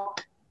far,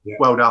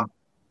 well done.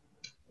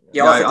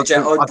 Yeah,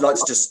 I'd like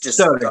to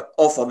just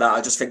off on that.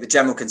 I just think the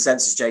general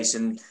consensus,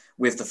 Jason,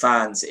 with the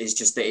fans is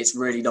just that it's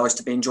really nice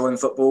to be enjoying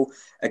football.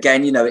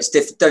 Again, it's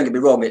don't get me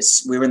wrong,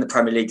 we were in the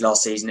Premier League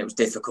last season. It was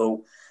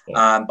difficult.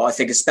 But I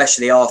think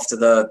especially after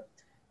the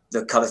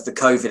kind of the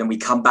COVID and we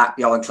come back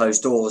behind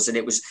closed doors, and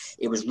it was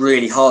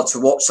really hard to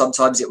watch.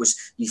 Sometimes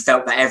you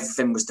felt that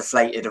everything was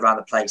deflated around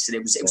the place, and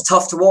it was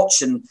tough to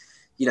watch. And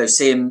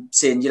seeing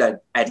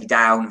Eddie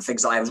down and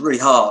things like that, it was really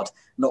hard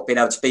not being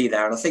able to be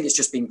there. And I think it's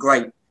just been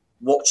great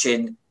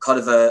watching kind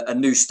of a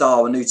new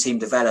style, a new team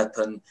develop,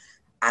 and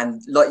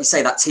like you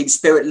say, that team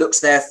spirit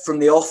looks there from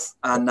the off,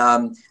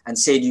 and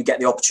seeing you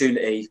get the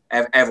opportunity,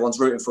 everyone's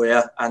rooting for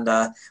you, and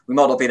we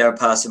might not be there in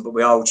person, but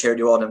we are all cheering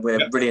you on, and we're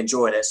really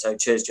enjoying it. So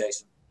cheers,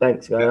 Jason.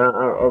 Thanks, man.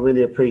 I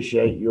really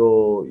appreciate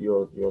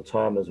your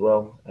time as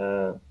well.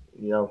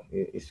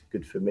 It's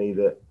good for me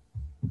that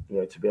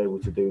to be able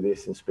to do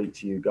this and speak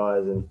to you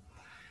guys, and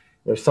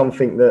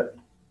something that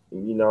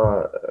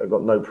I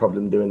got no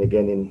problem doing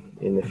again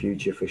in the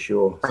future for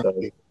sure. So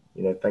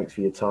thanks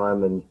for your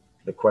time and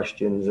the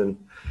questions, and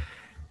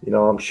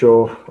I'm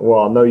sure.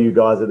 Well, I know you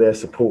guys are there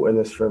supporting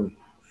us from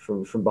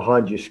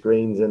behind your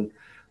screens, and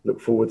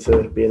look forward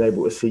to being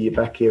able to see you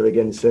back here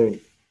again soon.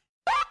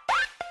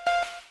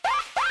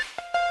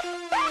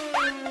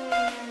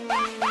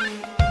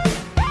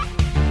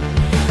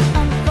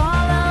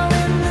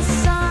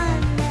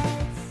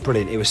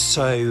 Brilliant. It was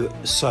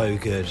so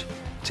good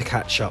to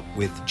catch up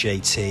with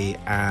JT,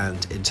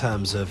 and in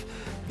terms of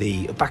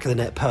the back of the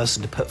net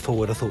person to put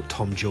forward, I thought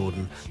Tom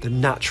Jordan, the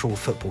natural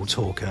football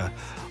talker,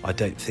 I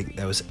don't think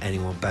there was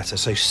anyone better.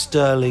 So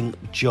sterling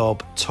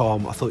job,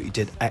 Tom. I thought you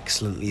did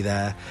excellently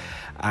there,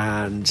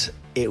 and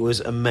it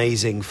was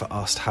amazing for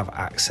us to have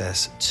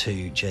access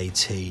to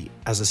JT.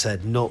 As I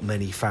said, not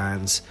many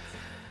fans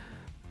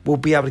will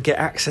be able to get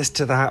access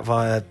to that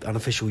via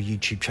unofficial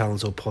YouTube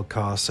channels or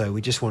podcasts. So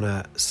we just want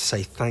to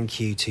say thank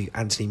you to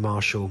Anthony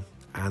Marshall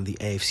and the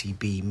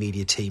AFCB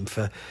media team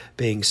for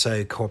being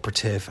so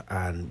cooperative.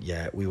 And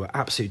yeah, we were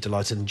absolutely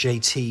delighted. And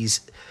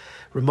JT's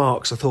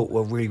remarks I thought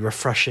were really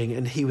refreshing,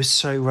 and he was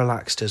so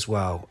relaxed as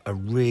well. A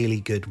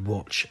really good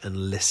watch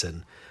and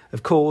listen.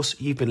 Of course,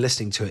 you've been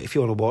listening to it. If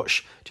you want to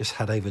watch, just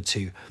head over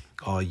to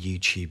our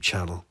YouTube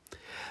channel.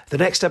 The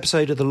next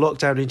episode of the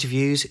Lockdown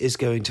Interviews is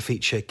going to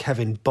feature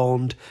Kevin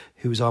Bond,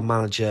 who was our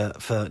manager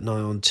for nigh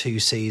on 2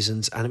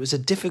 seasons, and it was a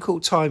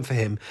difficult time for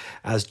him,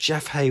 as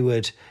Jeff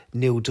Hayward,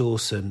 Neil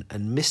Dawson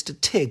and Mr.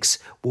 Tiggs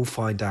will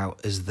find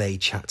out as they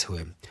chat to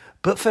him.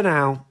 But for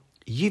now,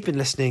 you've been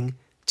listening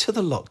to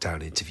the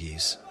Lockdown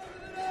Interviews.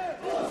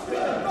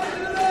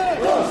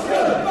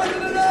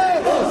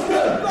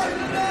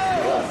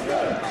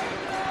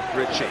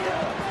 Richie.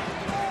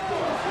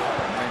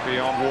 Maybe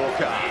on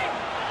Walker.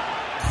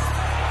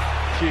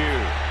 Pugh,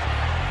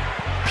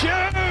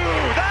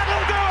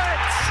 that'll do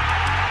it!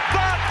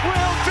 That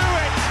will do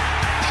it!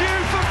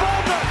 Pugh for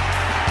Bournemouth!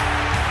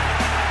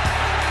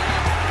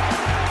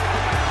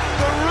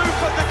 The roof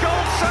of the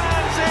goal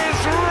sands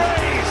is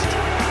raised!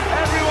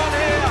 Everyone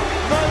here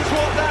knows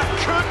what that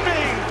could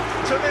mean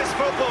to this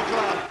football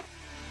club.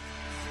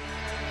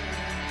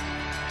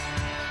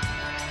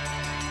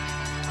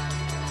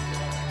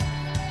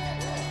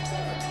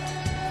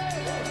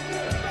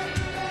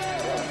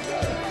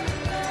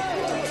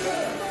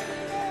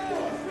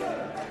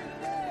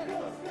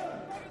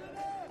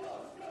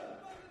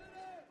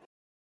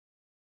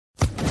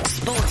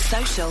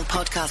 Social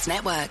Podcast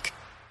Network.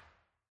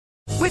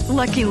 With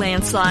Lucky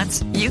Land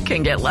Slots, you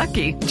can get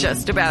lucky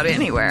just about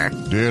anywhere.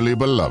 Dearly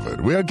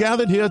beloved, we are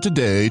gathered here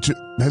today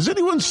to... Has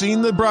anyone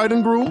seen the bride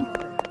and groom?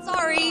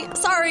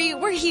 Sorry,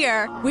 we're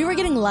here. We were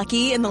getting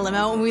lucky in the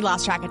limo and we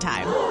lost track of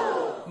time.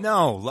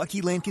 No,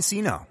 Lucky Land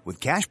Casino, with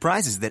cash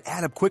prizes that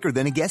add up quicker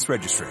than a guest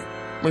registry.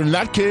 In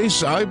that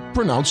case, I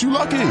pronounce you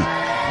lucky.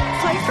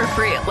 Play for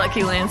free at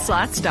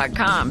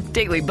LuckyLandSlots.com.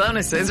 Daily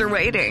bonuses are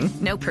waiting.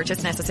 No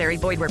purchase necessary.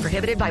 Void where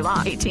prohibited by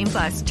law.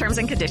 18+. Terms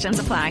and conditions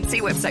apply.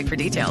 See website for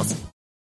details.